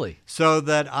 really? So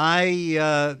that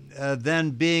I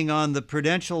then being on the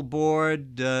Prudential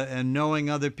board and knowing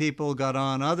other people got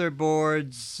on other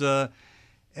boards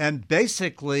and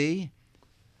basically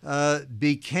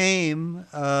became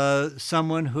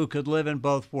someone who could live in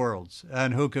both worlds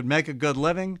and who could make a good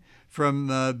living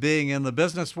from being in the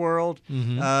business world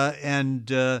and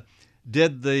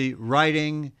did the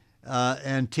writing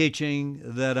and teaching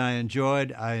that I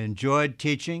enjoyed. I enjoyed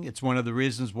teaching. It's one of the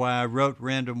reasons why I wrote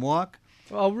Random Walk.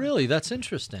 Oh, really? That's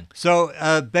interesting.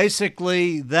 So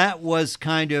basically, that was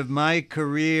kind of my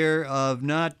career of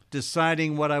not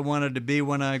deciding what I wanted to be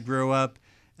when I grew up,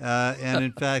 and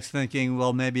in fact thinking,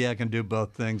 well, maybe I can do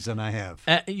both things, and I have.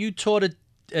 You taught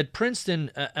at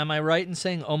Princeton, am I right in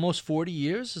saying almost 40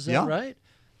 years? Is that right?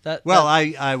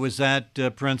 I was at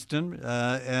Princeton,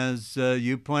 as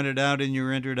you pointed out in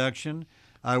your introduction,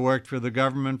 I worked for the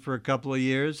government for a couple of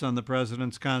years on the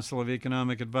President's Council of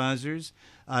Economic Advisors.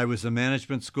 I was a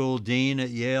management school dean at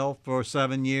Yale for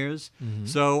 7 years.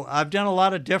 So I've done a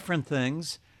lot of different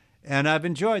things, and I've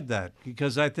enjoyed that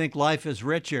because I think life is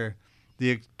richer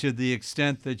to the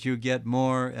extent that you get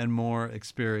more and more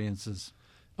experiences.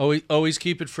 Always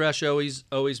keep it fresh, always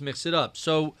mix it up.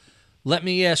 So let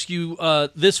me ask you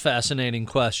this fascinating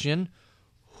question.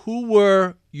 Who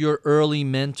were your early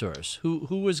mentors?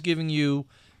 Who was giving you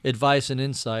advice and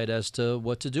insight as to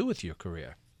what to do with your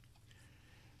career?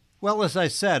 Well, as I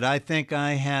said, I think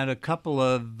I had a couple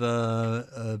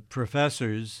of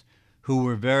professors who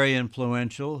were very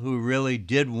influential, who really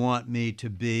did want me to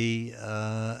be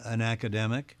an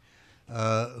academic,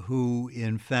 who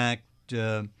in fact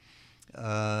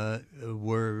were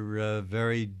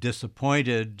very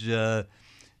disappointed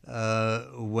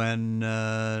when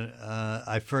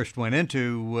I first went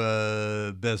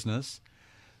into business.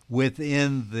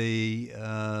 Within the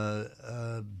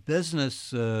business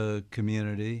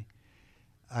community,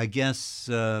 I guess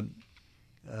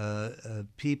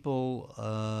people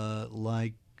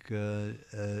like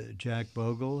Jack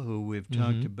Bogle, who we've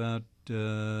talked about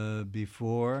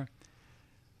before,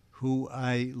 who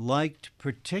I liked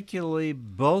particularly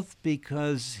both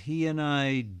because he and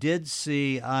I did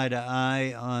see eye to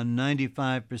eye on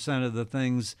 95% of the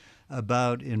things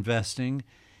about investing,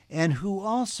 and who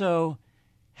also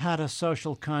had a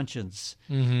social conscience.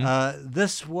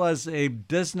 This was a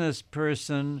business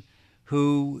person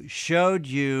who showed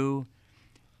you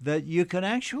that you can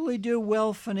actually do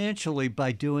well financially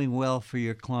by doing well for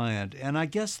your client. And I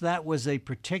guess that was a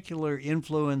particular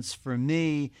influence for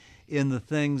me in the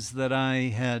things that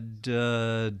I had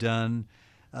done.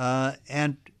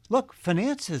 And look,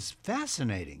 finance is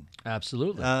fascinating.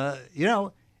 Absolutely.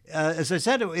 As I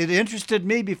said, it interested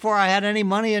me before I had any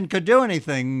money and could do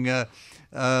anything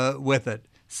with it.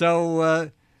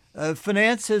 So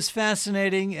finance is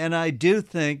fascinating, and I do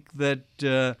think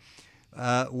that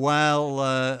while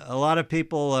a lot of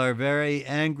people are very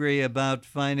angry about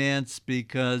finance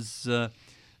because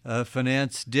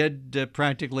finance did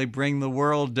practically bring the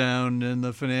world down in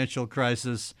the financial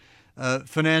crisis,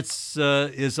 finance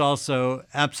is also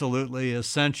absolutely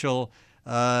essential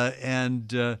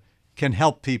and can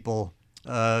help people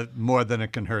more than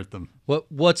it can hurt them.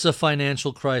 What's a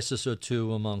financial crisis or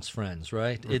two amongst friends,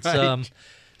 right? It's Right.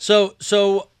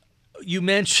 So you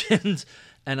mentioned,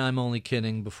 and I'm only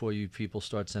kidding before you people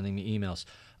start sending me emails.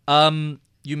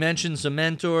 You mentioned some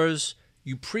mentors.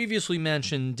 You previously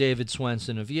mentioned David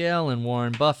Swensen of Yale and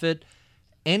Warren Buffett.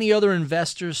 Any other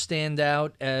investors stand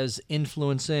out as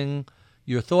influencing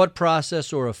your thought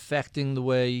process or affecting the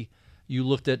way you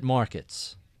looked at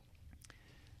markets?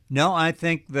 No, I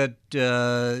think that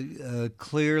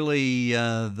clearly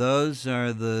those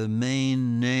are the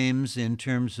main names in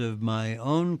terms of my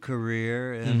own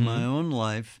career and my own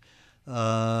life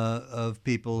of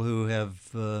people who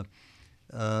have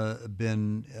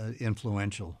been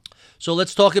influential. So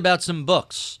let's talk about some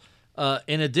books.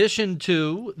 In addition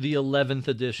to the 11th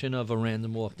edition of A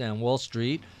Random Walk Down Wall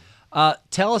Street,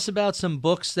 tell us about some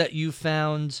books that you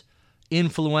found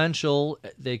influential.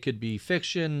 They could be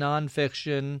fiction,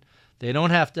 nonfiction. They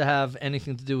don't have to have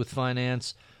anything to do with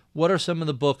finance. What are some of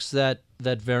the books that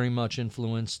very much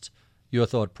influenced your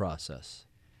thought process?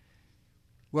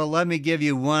 Well, let me give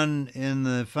you one in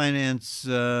the finance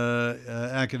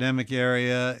academic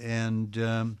area and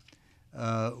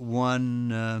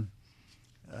one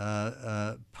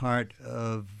part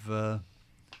of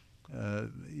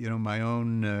my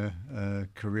own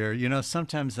career.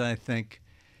 Sometimes I think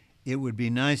it would be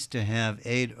nice to have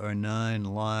 8 or 9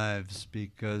 lives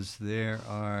because there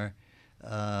are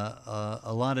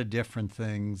a lot of different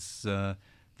things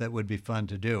that would be fun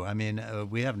to do. I mean,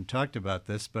 we haven't talked about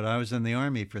this, but I was in the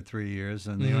Army for 3 years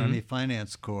in the Army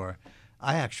Finance Corps.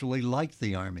 I actually liked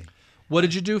the Army. What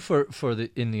did you do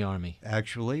in the Army?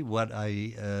 Actually, what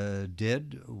I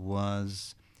did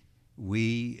was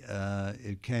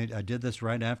I did this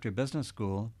right after business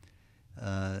school.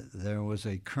 There was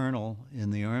a colonel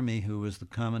in the Army who was the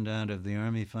commandant of the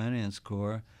Army Finance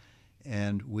Corps,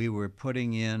 and we were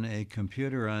putting in a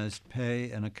computerized pay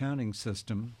and accounting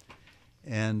system.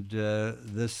 And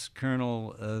this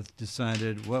colonel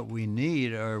decided what we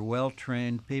need are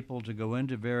well-trained people to go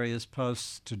into various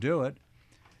posts to do it.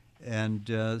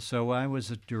 And so I was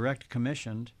direct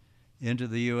commissioned into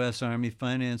the U.S. Army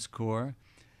Finance Corps,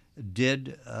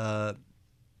 did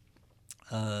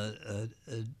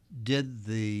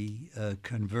the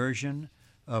conversion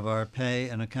of our pay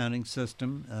and accounting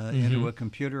system into a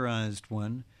computerized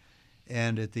one,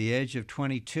 And at the age of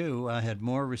 22, I had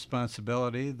more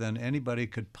responsibility than anybody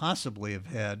could possibly have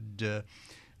had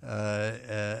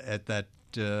at that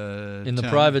in the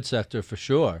private sector, for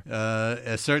sure.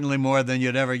 Certainly more than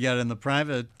you'd ever get in the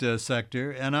private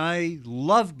sector. And I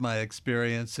loved my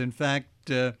experience. In fact,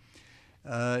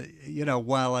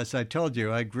 while, as I told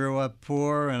you, I grew up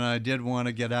poor and I did want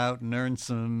to get out and earn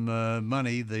some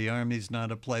money, the Army's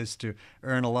not a place to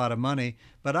earn a lot of money.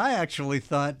 But I actually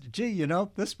thought, gee,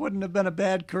 this wouldn't have been a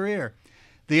bad career.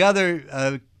 The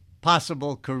other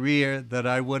possible career that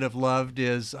I would have loved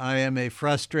is I am a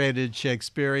frustrated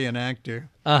Shakespearean actor.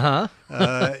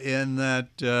 In that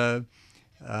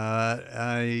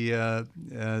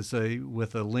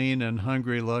with a lean and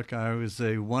hungry look, I was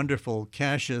a wonderful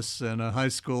Cassius in a high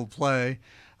school play.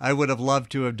 I would have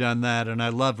loved to have done that, and I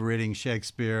love reading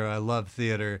Shakespeare. I love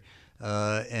theater,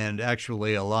 and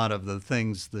actually a lot of the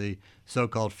things, the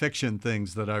so-called fiction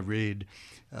things that I read,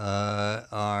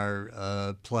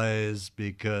 are plays,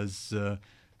 because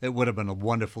it would have been a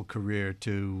wonderful career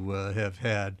to have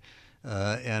had.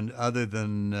 And other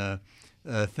than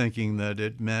thinking that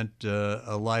it meant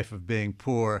a life of being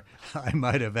poor, I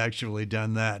might have actually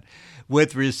done that.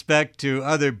 With respect to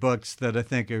other books that I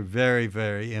think are very,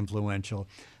 very influential,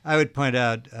 I would point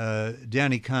out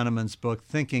Danny Kahneman's book,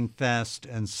 Thinking Fast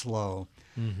and Slow.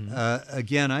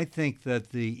 Again, I think that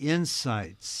the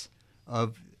insights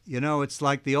of, it's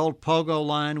like the old pogo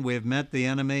line, we've met the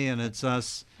enemy and it's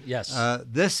us. Yes.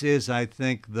 This is, I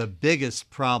think, the biggest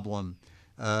problem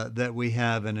that we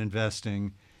have in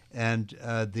investing. And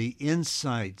the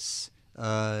insights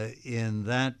in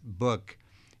that book,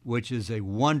 which is a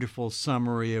wonderful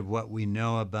summary of what we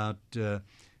know about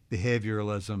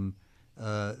behavioralism,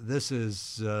 this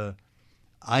is,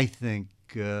 I think,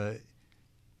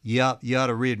 you ought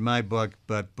to read my book,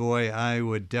 but boy, I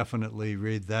would definitely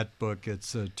read that book.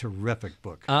 It's a terrific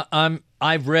book.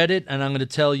 I've read it, and I'm going to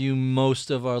tell you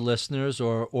most of our listeners,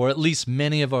 or at least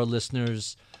many of our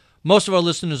listeners, most of our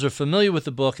listeners are familiar with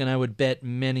the book, and I would bet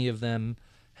many of them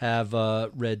have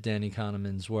read Danny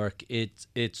Kahneman's work.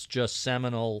 It's just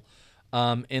seminal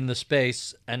in the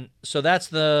space, and so that's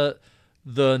the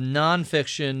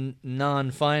nonfiction,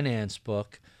 non-finance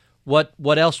book.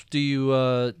 What else do you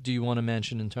want to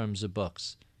mention in terms of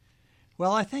books?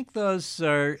 Well, I think those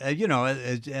are,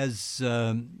 as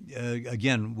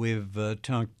again, we've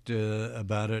talked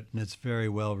about it, and it's very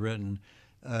well written.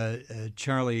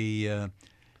 Charlie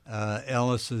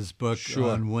Ellis's book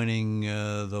on winning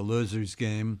the loser's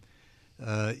game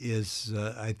is,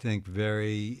 I think,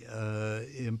 very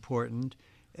important.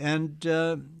 And,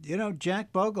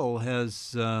 Jack Bogle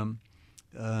has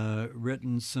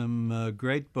written some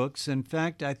great books. In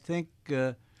fact, I think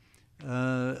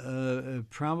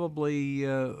probably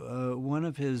one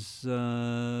of his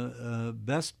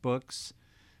best books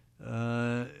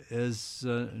is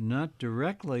not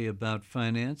directly about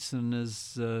finance and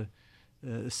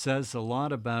says a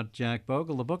lot about Jack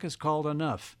Bogle. The book is called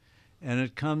Enough, and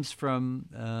it comes from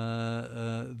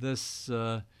this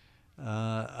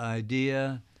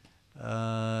idea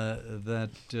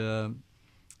that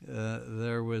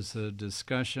there was a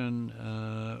discussion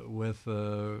with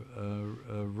a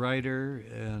writer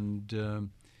and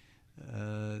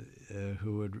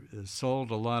who had sold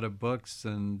a lot of books,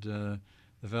 and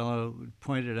the fellow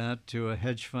pointed out to a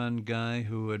hedge fund guy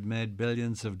who had made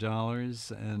billions of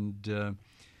dollars and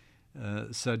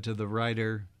said to the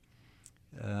writer,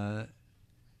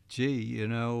 gee,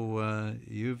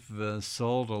 you've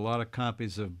sold a lot of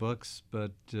copies of books,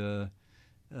 but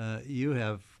you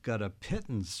have got a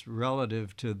pittance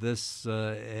relative to this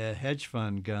hedge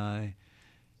fund guy.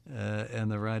 And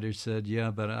the writer said,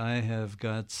 yeah, but I have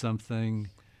got something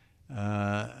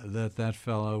that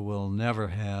fellow will never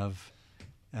have,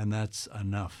 and that's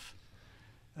enough.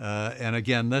 And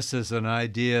again, this is an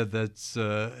idea that's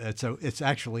it's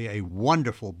actually a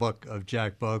wonderful book of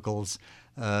Jack Bogle's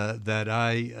that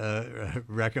I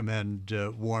recommend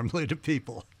warmly to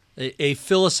people. A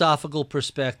philosophical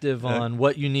perspective on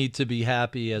what you need to be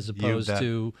happy, as opposed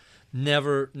to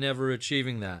never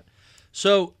achieving that.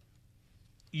 So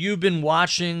you've been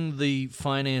watching the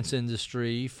finance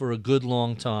industry for a good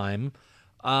long time.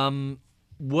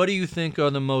 What do you think are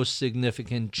the most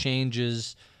significant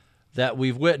changes that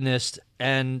we've witnessed?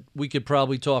 And we could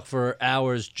probably talk for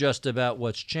hours just about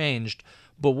what's changed,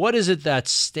 but what is it that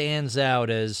stands out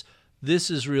as this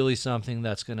is really something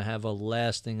that's going to have a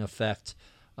lasting effect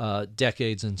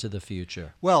decades into the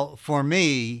future? Well, for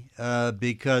me,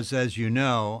 because as you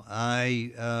know,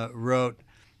 I wrote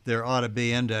There Ought to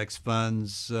Be Index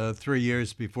Funds 3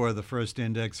 years before the first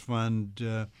index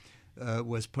fund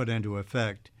was put into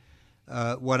effect.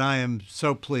 What I am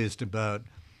so pleased about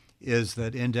is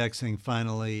that indexing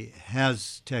finally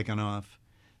has taken off,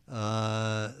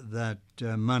 that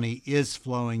money is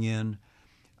flowing in.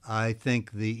 I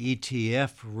think the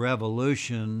ETF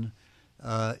revolution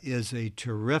is a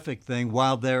terrific thing.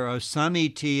 While there are some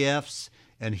ETFs,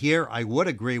 and here I would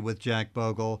agree with Jack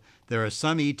Bogle, there are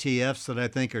some ETFs that I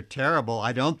think are terrible.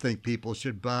 I don't think people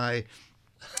should buy.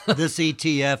 This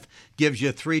ETF gives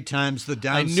you 3 times the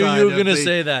downside. I knew you were going to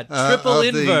say that. Triple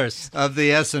inverse. Of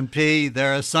the S&P.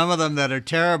 There are some of them that are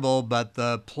terrible, but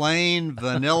the plain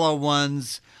vanilla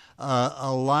ones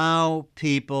allow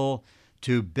people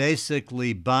to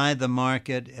basically buy the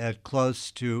market at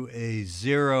close to a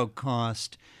zero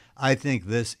cost. I think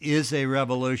this is a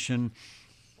revolution,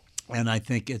 and I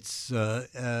think it's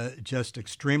just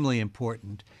extremely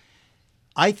important.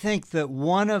 I think that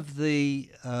one of the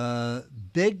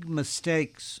big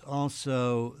mistakes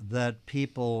also that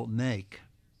people make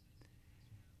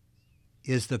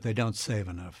is that they don't save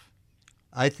enough.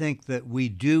 I think that we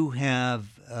do have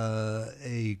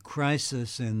a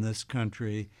crisis in this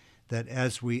country that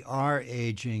as we are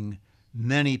aging,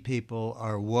 many people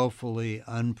are woefully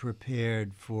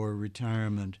unprepared for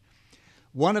retirement.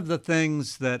 One of the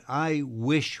things that I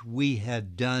wish we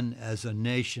had done as a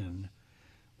nation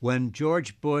when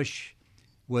George Bush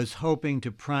was hoping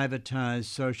to privatize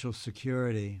Social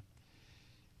Security,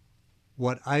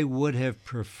 what I would have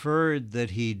preferred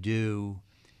that he do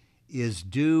is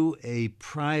do a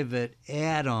private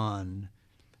add-on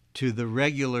to the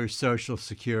regular Social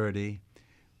Security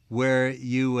where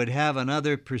you would have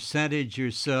another percentage or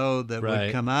so that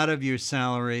would come out of your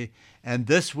salary, and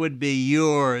this would be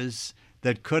yours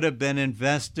that could have been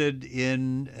invested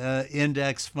in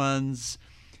index funds.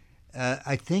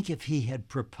 I think if he had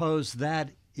proposed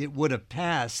that, it would have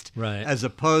passed, as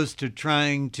opposed to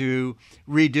trying to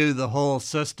redo the whole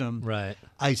system.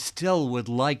 I still would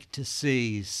like to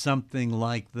see something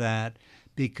like that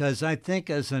because I think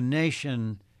as a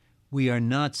nation, we are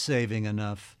not saving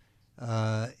enough,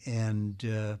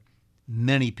 and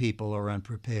many people are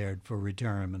unprepared for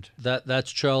retirement.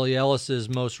 That's Charlie Ellis's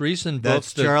most recent book.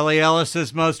 That's Charlie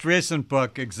Ellis's most recent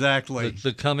book, exactly.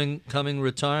 The coming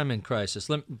retirement crisis.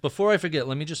 Before I forget,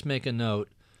 let me just make a note.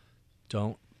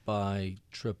 Don't buy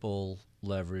triple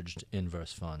leveraged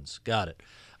inverse funds. Got it.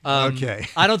 Okay.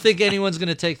 I don't think anyone's going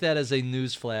to take that as a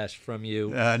news flash from you.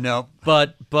 No.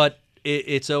 But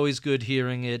it's always good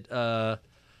hearing it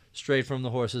straight from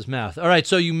the horse's mouth. All right,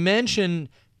 so you mentioned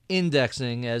index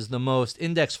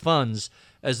funds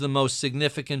as the most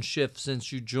significant shift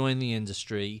since you joined the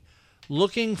industry.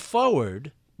 Looking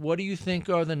forward, what do you think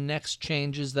are the next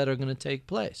changes that are going to take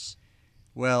place?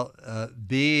 Well,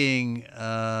 being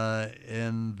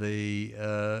in the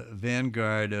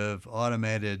vanguard of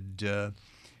automated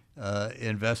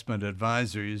investment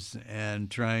advisors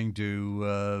and trying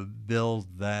to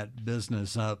build that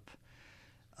business up,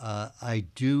 I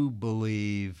do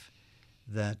believe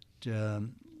that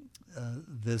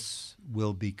this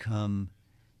will become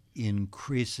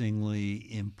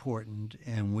increasingly important,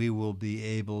 and we will be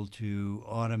able to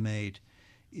automate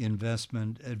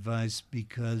investment advice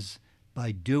because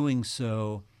by doing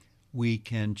so, we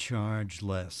can charge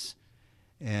less.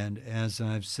 And as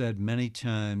I've said many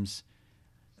times,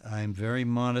 I'm very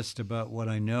modest about what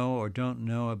I know or don't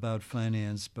know about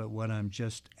finance, but what I'm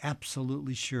just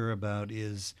absolutely sure about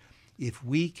is if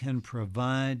we can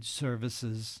provide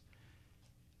services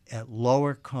at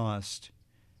lower cost,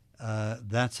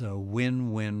 that's a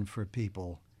win-win for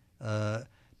people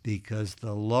because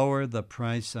the lower the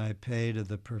price I pay to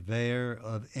the purveyor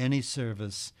of any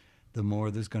service, the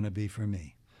more there's going to be for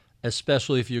me.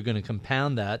 Especially if you're going to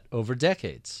compound that over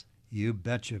decades. You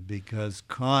betcha, because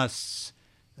costs,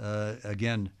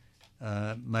 again,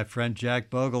 my friend Jack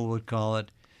Bogle would call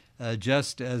it,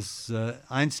 just as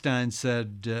Einstein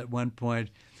said at one point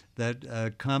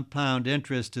that compound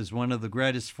interest is one of the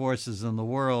greatest forces in the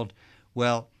world.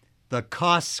 Well, the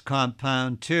costs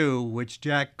compound too, which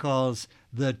Jack calls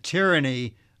the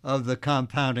tyranny of the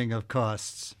compounding of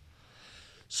costs.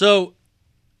 So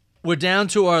we're down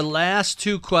to our last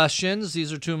 2 questions.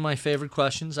 These are 2 of my favorite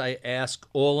questions I ask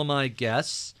all of my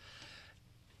guests.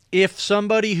 If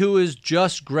somebody who is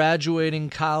just graduating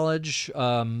college,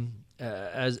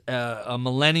 as a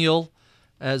millennial,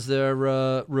 as they're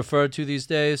referred to these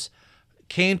days,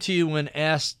 came to you and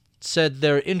said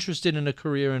they're interested in a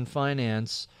career in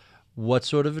finance, what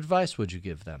sort of advice would you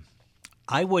give them?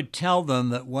 I would tell them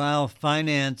that while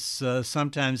finance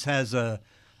sometimes has a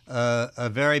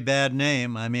very bad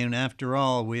name, I mean, after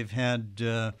all, we've had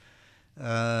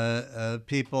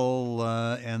people,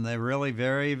 and they're really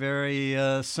very,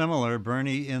 very similar,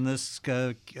 Bernie, in this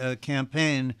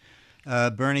campaign,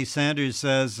 Bernie Sanders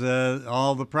says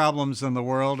all the problems in the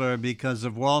world are because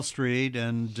of Wall Street,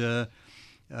 and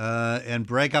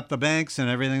break up the banks and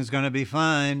everything's going to be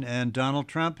fine. And Donald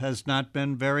Trump has not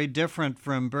been very different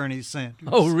from Bernie Sanders.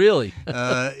 Oh, really?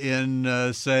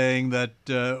 in saying that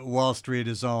Wall Street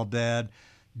is all bad.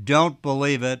 Don't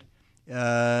believe it.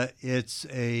 It's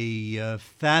a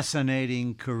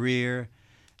fascinating career,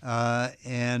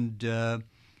 and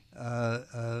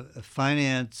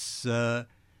finance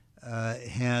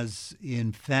has,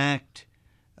 in fact,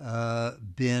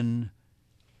 been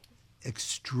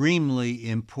extremely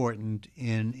important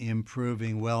in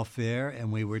improving welfare.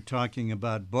 And we were talking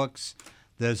about books.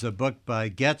 There's a book by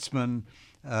Getzman,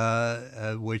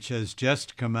 which has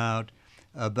just come out,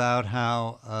 about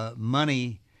how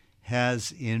money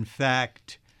has, in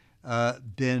fact,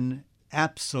 been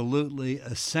absolutely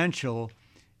essential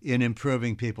in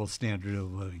improving people's standard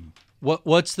of living.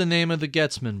 What's the name of the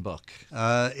Getzman book?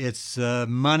 It's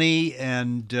Money,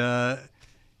 and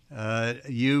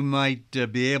you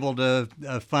might be able to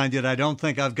find it. I don't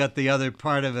think I've got the other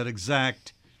part of it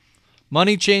exact.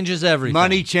 Money Changes Everything.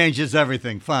 Money Changes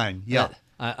Everything. Fine. Yeah.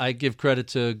 I give credit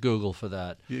to Google for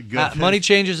that. Good. Money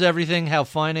Changes Everything, How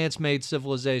Finance Made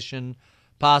Civilization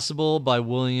Possible by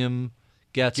William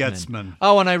Getzman.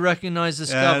 Oh, and I recognize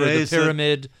this cover, the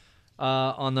pyramid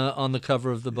on the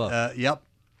cover of the book. Yep.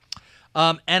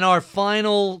 And our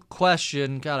final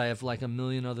question, God, I have like a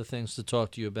million other things to talk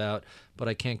to you about, but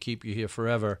I can't keep you here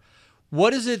forever.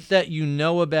 What is it that you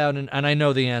know about, and I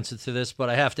know the answer to this, but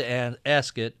I have to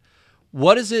ask it,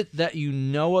 what is it that you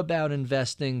know about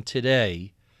investing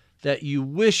today that you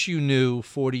wish you knew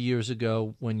 40 years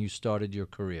ago when you started your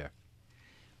career?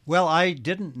 Well, I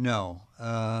didn't know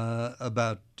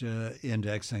about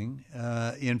indexing.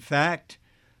 In fact,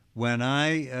 when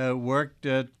I worked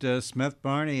at Smith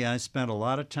Barney, I spent a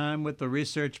lot of time with the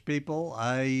research people.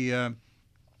 I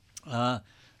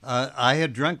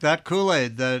had drunk that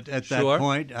Kool-Aid at that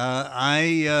point.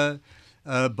 I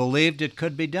believed it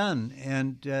could be done.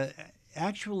 And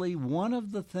actually, one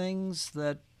of the things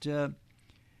that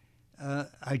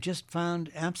I just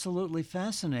found absolutely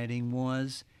fascinating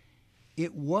was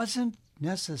it wasn't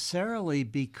necessarily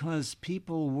because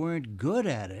people weren't good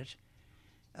at it.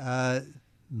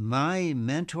 My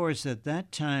mentors at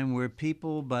that time were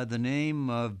people by the name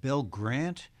of Bill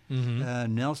Grant,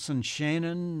 Nelson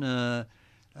Shannon.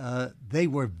 They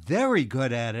were very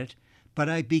good at it, but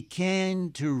I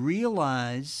began to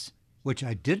realize, which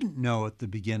I didn't know at the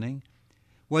beginning,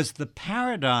 was the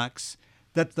paradox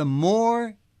that the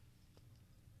more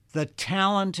the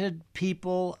talented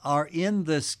people are in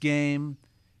this game,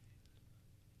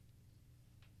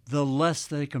 the less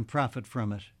they can profit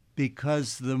from it.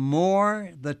 Because the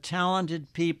more the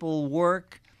talented people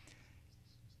work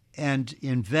and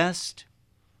invest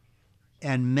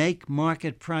and make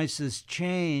market prices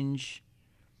change,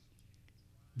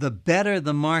 the better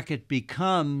the market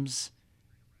becomes,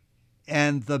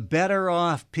 and the better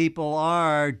off people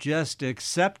are just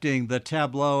accepting the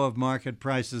tableau of market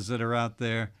prices that are out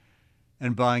there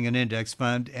and buying an index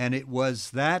fund. And it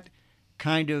was that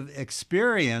kind of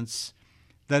experience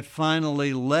that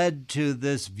finally led to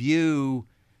this view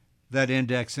that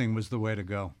indexing was the way to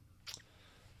go.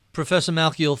 Professor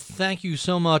Malkiel, thank you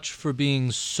so much for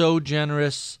being so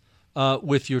generous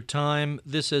with your time.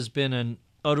 This has been an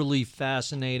utterly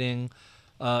fascinating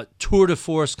tour de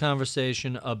force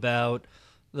conversation about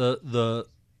the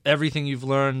everything you've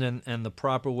learned and the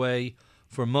proper way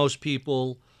for most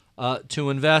people to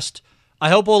invest. I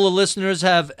hope all the listeners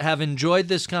have enjoyed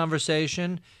this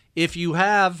conversation. If you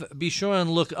have, be sure and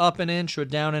look up an inch or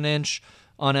down an inch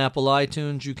on Apple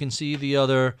iTunes. You can see the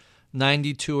other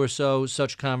 92 or so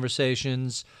such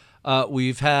conversations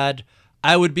we've had.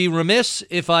 I would be remiss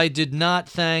if I did not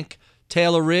thank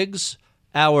Taylor Riggs,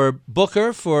 our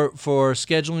booker, for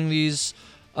scheduling these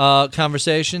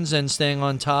conversations and staying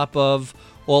on top of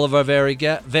all of our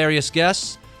various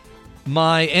guests.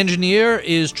 My engineer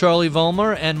is Charlie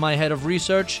Vollmer, and my head of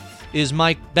research is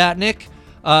Mike Batnick.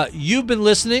 You've been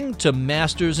listening to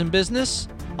Masters in Business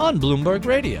on Bloomberg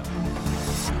Radio.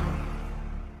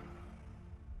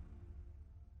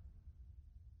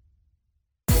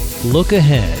 Look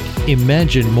ahead.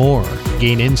 Imagine more.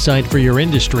 Gain insight for your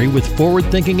industry with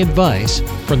forward-thinking advice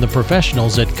from the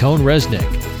professionals at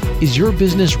CohnReznick. Is your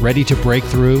business ready to break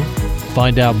through?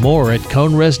 Find out more at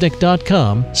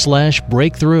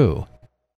CohnReznick.com/breakthrough.